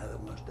 You want to have that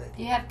one state.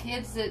 Do you have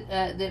kids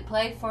that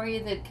play for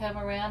you that come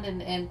around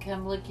and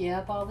come look you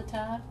up all the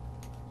time?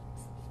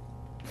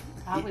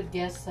 I would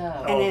guess so.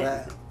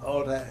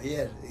 All the time.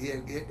 Yes.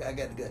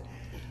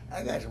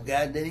 I got some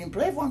guys that didn't even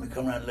play for me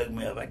come around and look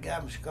me up. That guy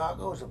from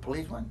Chicago was a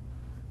policeman.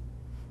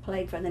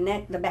 Played for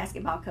the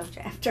basketball coach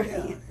after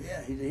Yeah, him.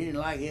 yeah. He didn't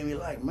like him. He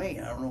liked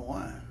me. I don't know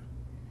why.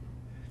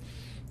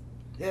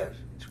 Yes,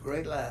 it's a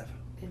great life.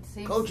 It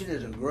seems Coaching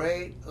is a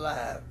great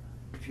life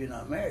if you're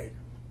not married,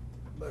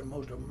 but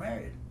most of them are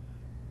married.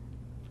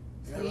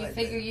 So I you like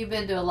figure that. you've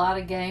been to a lot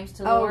of games,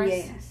 Oh, Dolores?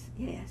 yes,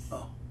 yes.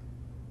 Oh.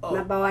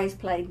 My boys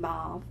played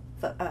ball,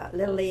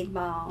 Little League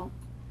ball.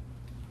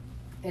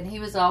 And he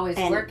was always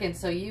And- working,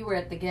 so you were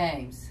at the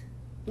games.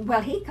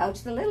 Well, he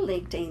coached the Little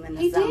League team in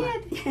the He summer.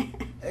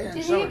 And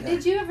Did, summertime.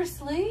 did you ever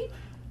sleep?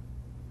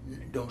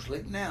 Don't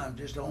sleep now. I'm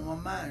just on my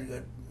mind. You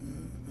got,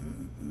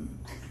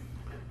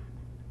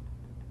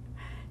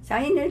 So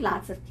he knew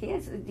lots of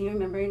kids. Do you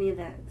remember any of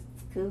the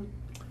school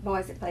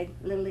boys that played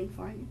Little League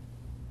for you?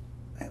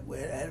 We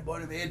had a boy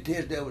named Ed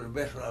Tisdale was the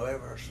best one I've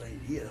ever seen.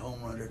 He had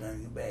home runs and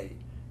everything bad.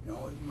 You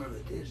know, remember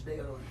the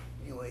Tisdale?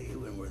 Anyway, he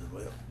wasn't worth it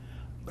well.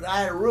 But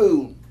I had a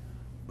rule.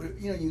 But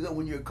you know,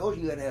 when you're a coach,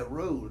 you got to have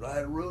rules. I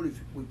had a rule. If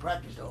we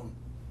practiced on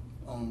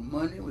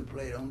Monday, we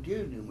played on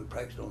Tuesday, and we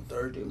practiced on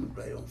Thursday, and we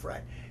played on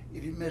Friday.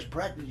 If you miss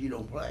practice, you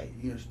don't play.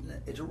 You know,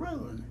 it's a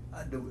rule, and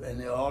and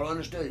they all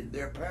understood it.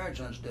 Their parents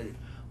understood it.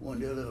 One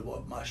day, a little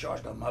boy, my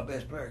shortstop, my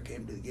best player,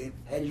 came to the game,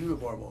 had his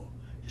uniform on,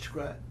 just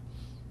cried.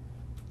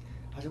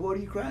 I said, "What are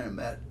you crying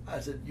about?" I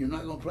said, "You're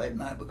not going to play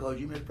tonight because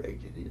you missed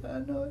practice." He said, "I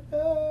know it."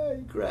 Oh,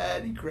 he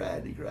cried.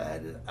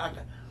 And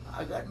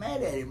I got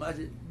mad at him. I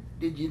said,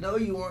 "Did you know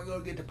you weren't going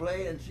to get to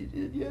play?" And she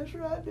said, "Yes,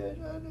 sir, I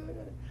did. I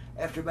did."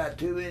 After about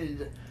 2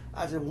 minutes,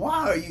 I said,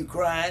 "Why are you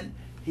crying?"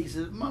 He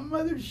said, "My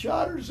mother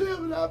shot herself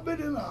and I've been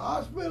in the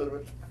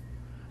hospital."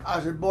 I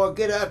said, "Boy,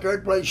 get out there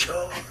and play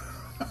short."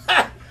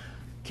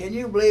 Can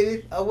you believe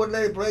it? I wouldn't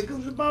let him play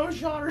because his mama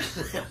shot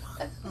herself.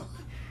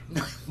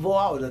 Boy,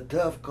 I was a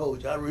tough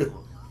coach. I really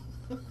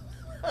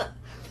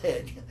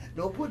Dad,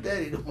 don't put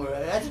that in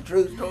there. That's a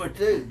true story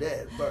too,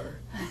 Dad. Bird.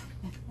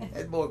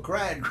 That boy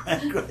cried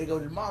because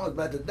his mom was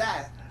about to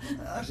die.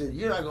 I said,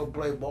 "You're not going to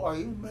play, boy.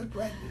 You missed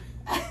practice."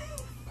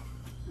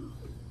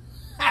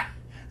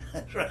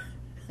 That's right.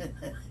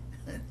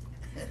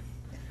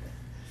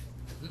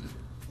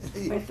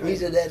 He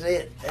said, "That's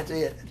it. That's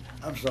it."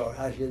 I'm sorry.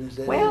 I shouldn't have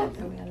said Well,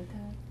 that. Are we out of time?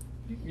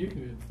 You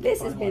can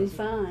this has been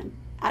finalize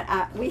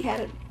it.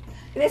 fun.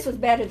 This was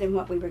better than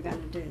what we were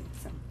going to do.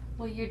 So.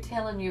 Well, you're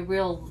telling your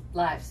real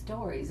life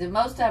stories, and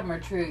most of them are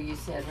true, you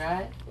said,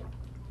 right?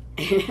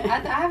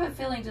 I have a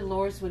feeling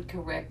Dolores would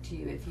correct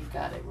you if you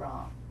got it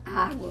wrong.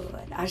 I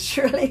would. I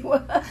surely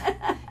would.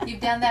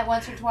 You've done that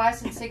once or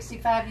twice in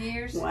 65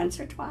 years? Once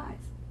or twice.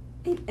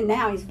 And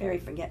now he's very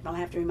forgetful. I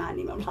have to remind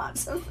him of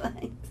lots of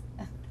things.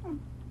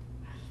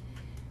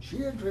 She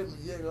didn't treat me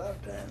good a lot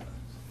of times.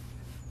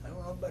 I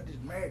don't know about this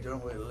marriage. I don't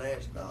know whether it'll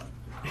last or not.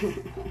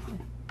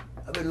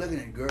 I've been looking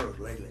at girls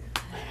lately.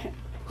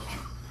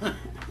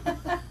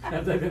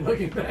 Have they been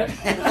looking back?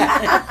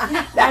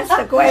 That's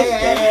the question.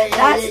 Hey,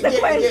 That's the yeah.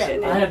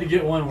 question. I had to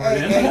get one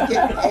word in.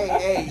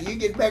 Hey, you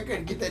get back there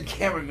and get that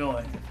camera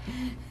going.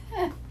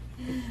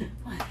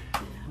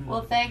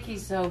 Well, thank you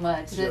so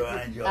much. Sure,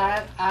 I enjoyed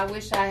it. I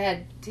wish I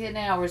had 10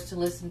 hours to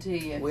listen to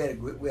you. We had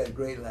a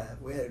great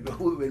life. We've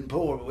been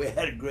poor, but we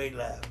had a great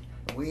life.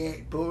 We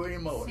ain't poor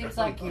anymore. Seems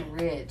like you're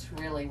rich,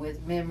 really,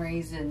 with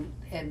memories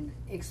and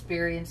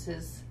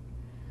experiences.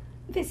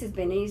 This has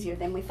been easier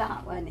than we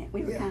thought, wasn't it?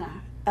 We were Yeah. kind of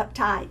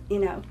uptight, you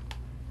know,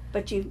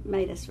 but you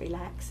made us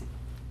relax.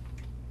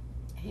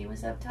 He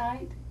was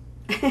uptight?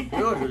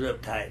 George was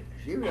uptight.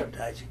 She was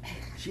uptight.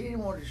 She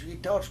didn't want to. She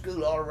taught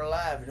school all of her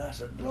life, and I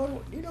said,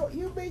 "Lord,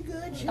 you'll be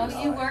good." She was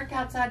Oh, you all right. worked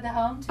outside the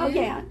home, too? Oh,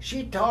 yeah.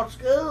 She taught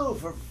school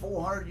for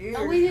 400 years.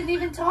 Oh, we didn't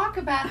even talk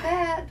about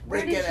that.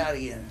 Break that out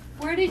again.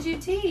 Where did you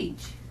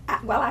teach?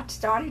 I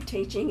started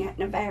teaching at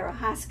Navarro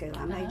High School.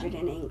 I majored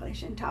in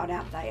English and taught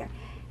out there.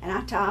 And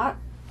I taught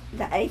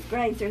the 8th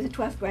grade through the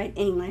 12th grade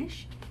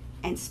English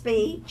and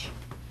speech.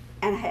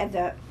 And I had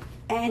the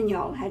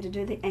annual, had to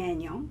do the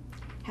annual,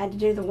 had to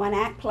do the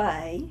one-act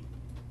play.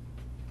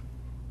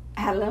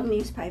 I had a little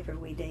newspaper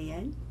we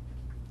did.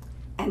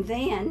 And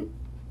then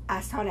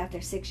I taught out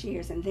there 6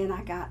 years, and then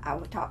I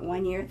taught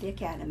 1 year at the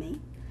academy.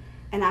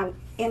 And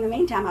in the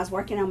meantime, I was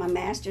working on my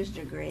master's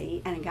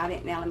degree, and I got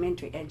it in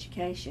elementary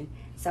education.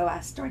 So I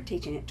started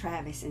teaching at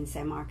Travis in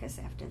San Marcos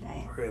after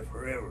that.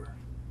 Forever.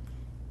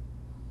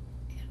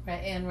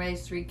 And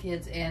raised 3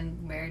 kids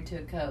and married to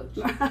a coach.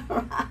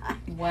 Right.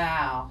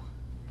 Wow.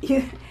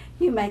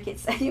 You make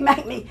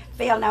me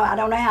feel, no, I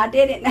don't know how I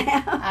did it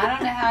now. I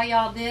don't know how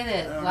y'all did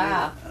it. I don't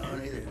Wow. either. I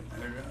don't either. I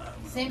don't know.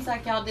 Seems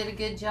like y'all did a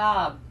good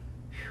job.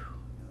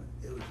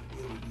 It was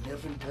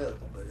nip and tuck,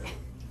 but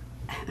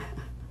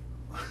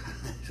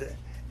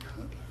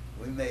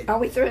we made it. Are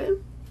we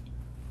through?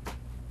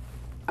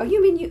 Oh,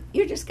 you mean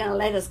you're just going to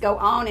let us go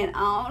on and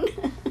on?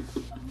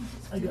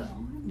 I got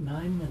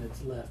 9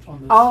 minutes left on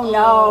this. Oh,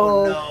 no.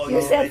 Oh, no, You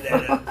don't said do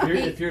that.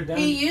 If you're done,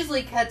 He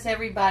usually cuts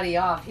everybody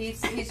off.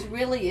 He's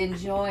really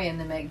enjoying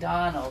the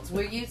McDonald's.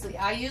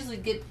 I usually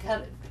get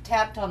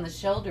tapped on the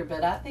shoulder,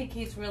 but I think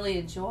he's really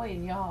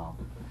enjoying y'all.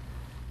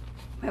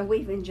 Well,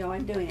 we've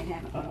enjoyed doing it,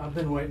 haven't we? I've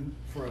been waiting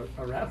for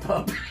a wrap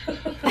up.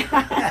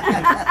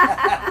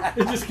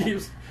 It just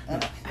keeps.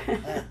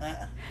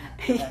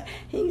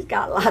 He's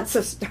got lots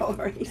of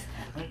stories.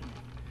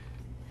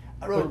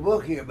 I wrote a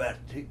book here about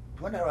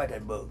When did I write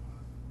that book?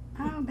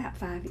 Oh, about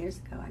 5 years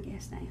ago, I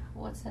guess now.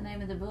 What's the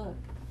name of the book?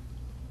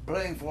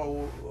 Playing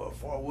for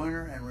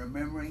Winter and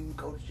Remembering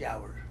Coach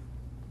Jowers.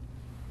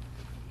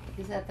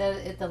 Is that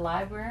at the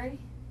library?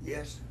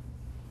 Yes,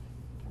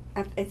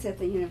 It's at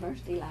the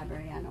university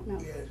library. I don't know.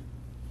 yes.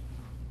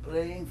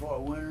 Playing for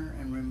Winter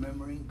and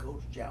Remembering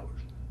Coach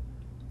Jowers.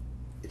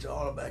 It's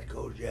all about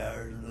Coach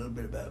Jowers and a little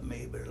bit about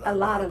me, but A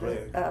lot about of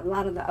players. a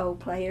lot of the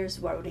old players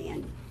wrote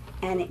in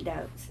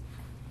anecdotes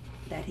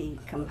that he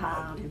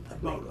compiled and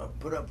I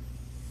put up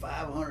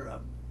 500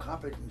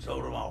 copies and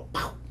sold them all.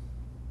 Pow!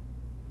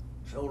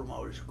 Sold them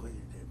all just quick.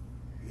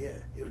 Yeah,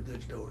 it was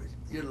good stories.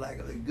 You'd like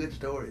them. They're good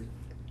stories.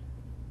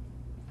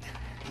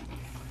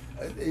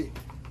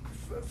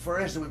 For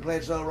instance, we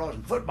played Southern Ross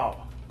in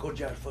football. Coach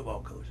Jowers,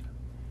 football coach.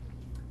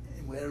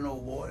 And we had an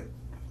old boy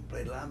who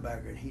played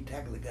linebacker, and he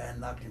tackled the guy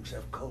and knocked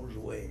himself cold as a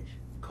wedge.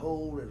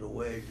 Cold as a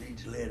wedge, and he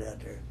just laid out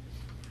there.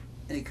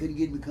 And he couldn't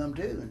get him to come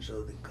to, and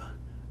so they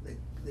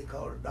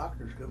called the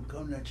doctors to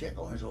come down and check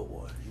on this old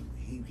boy.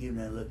 He came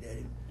down and looked at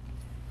him,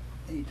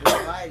 and he took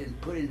a light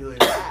and put it into his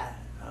eye.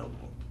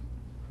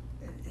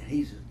 And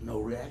he says,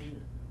 no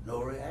reaction,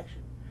 no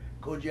reaction.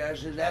 Coach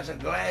Jowers says, that's a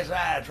glass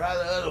eye, try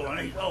the other one.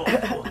 He's, oh,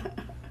 boy.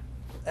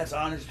 That's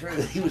honest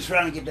truth. He was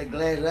trying to get that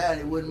glass eye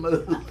and it wouldn't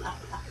move.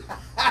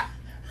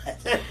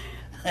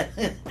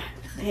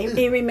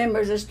 He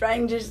remembers the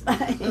strangest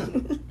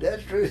things.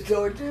 That's true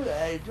story too.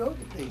 I ain't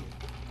joking to you.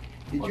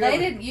 Well,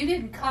 you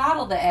didn't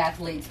coddle the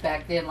athletes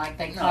back then like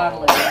they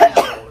coddle it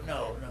now.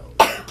 No.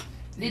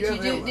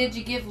 Did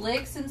you give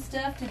licks and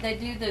stuff? Did they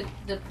do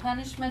the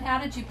punishment? How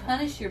did you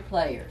punish your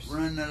players?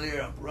 Run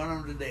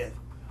them to death.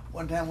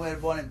 One time we had a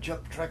boy named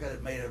Chuck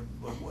Trecker that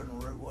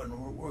wasn't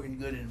working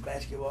good in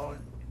basketball,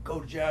 and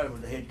Coach Jowers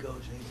was the head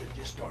coach, and he said,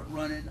 just start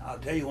running, I'll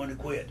tell you when to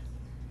quit.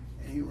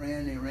 And he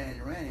ran,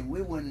 and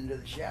we went into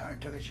the shower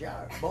and took a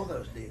shower. Both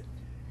of us did.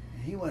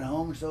 And he went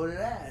home, and so did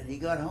I. And he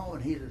got home,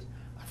 and he says,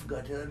 I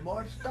forgot to tell that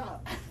boy to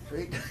stop. So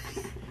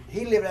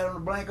he lived out on the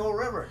Blanco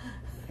River.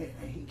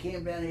 He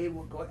came down here,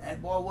 that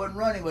boy wasn't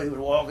running, but he was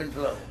walking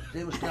slow.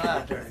 He was still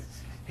out there.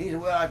 He said,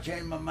 well, I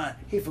changed my mind.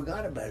 He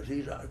forgot about it.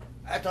 He said,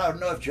 I thought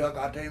enough, Chuck,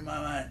 I'll change my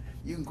mind.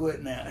 You can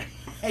quit now.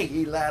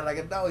 He lied like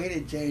a dog. He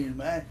didn't change his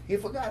mind. He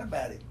forgot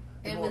about it.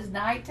 It was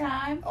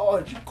nighttime? Oh,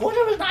 of course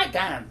it was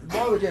nighttime. The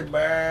boy was just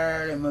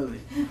barely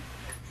moving.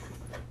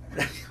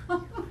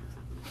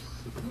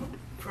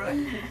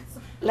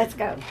 Let's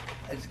go.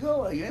 Let's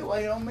go. You ain't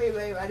waiting on me,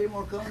 babe. I didn't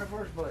want to come in the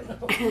first place.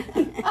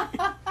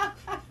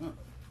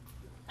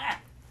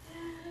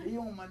 You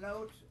want my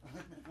notes?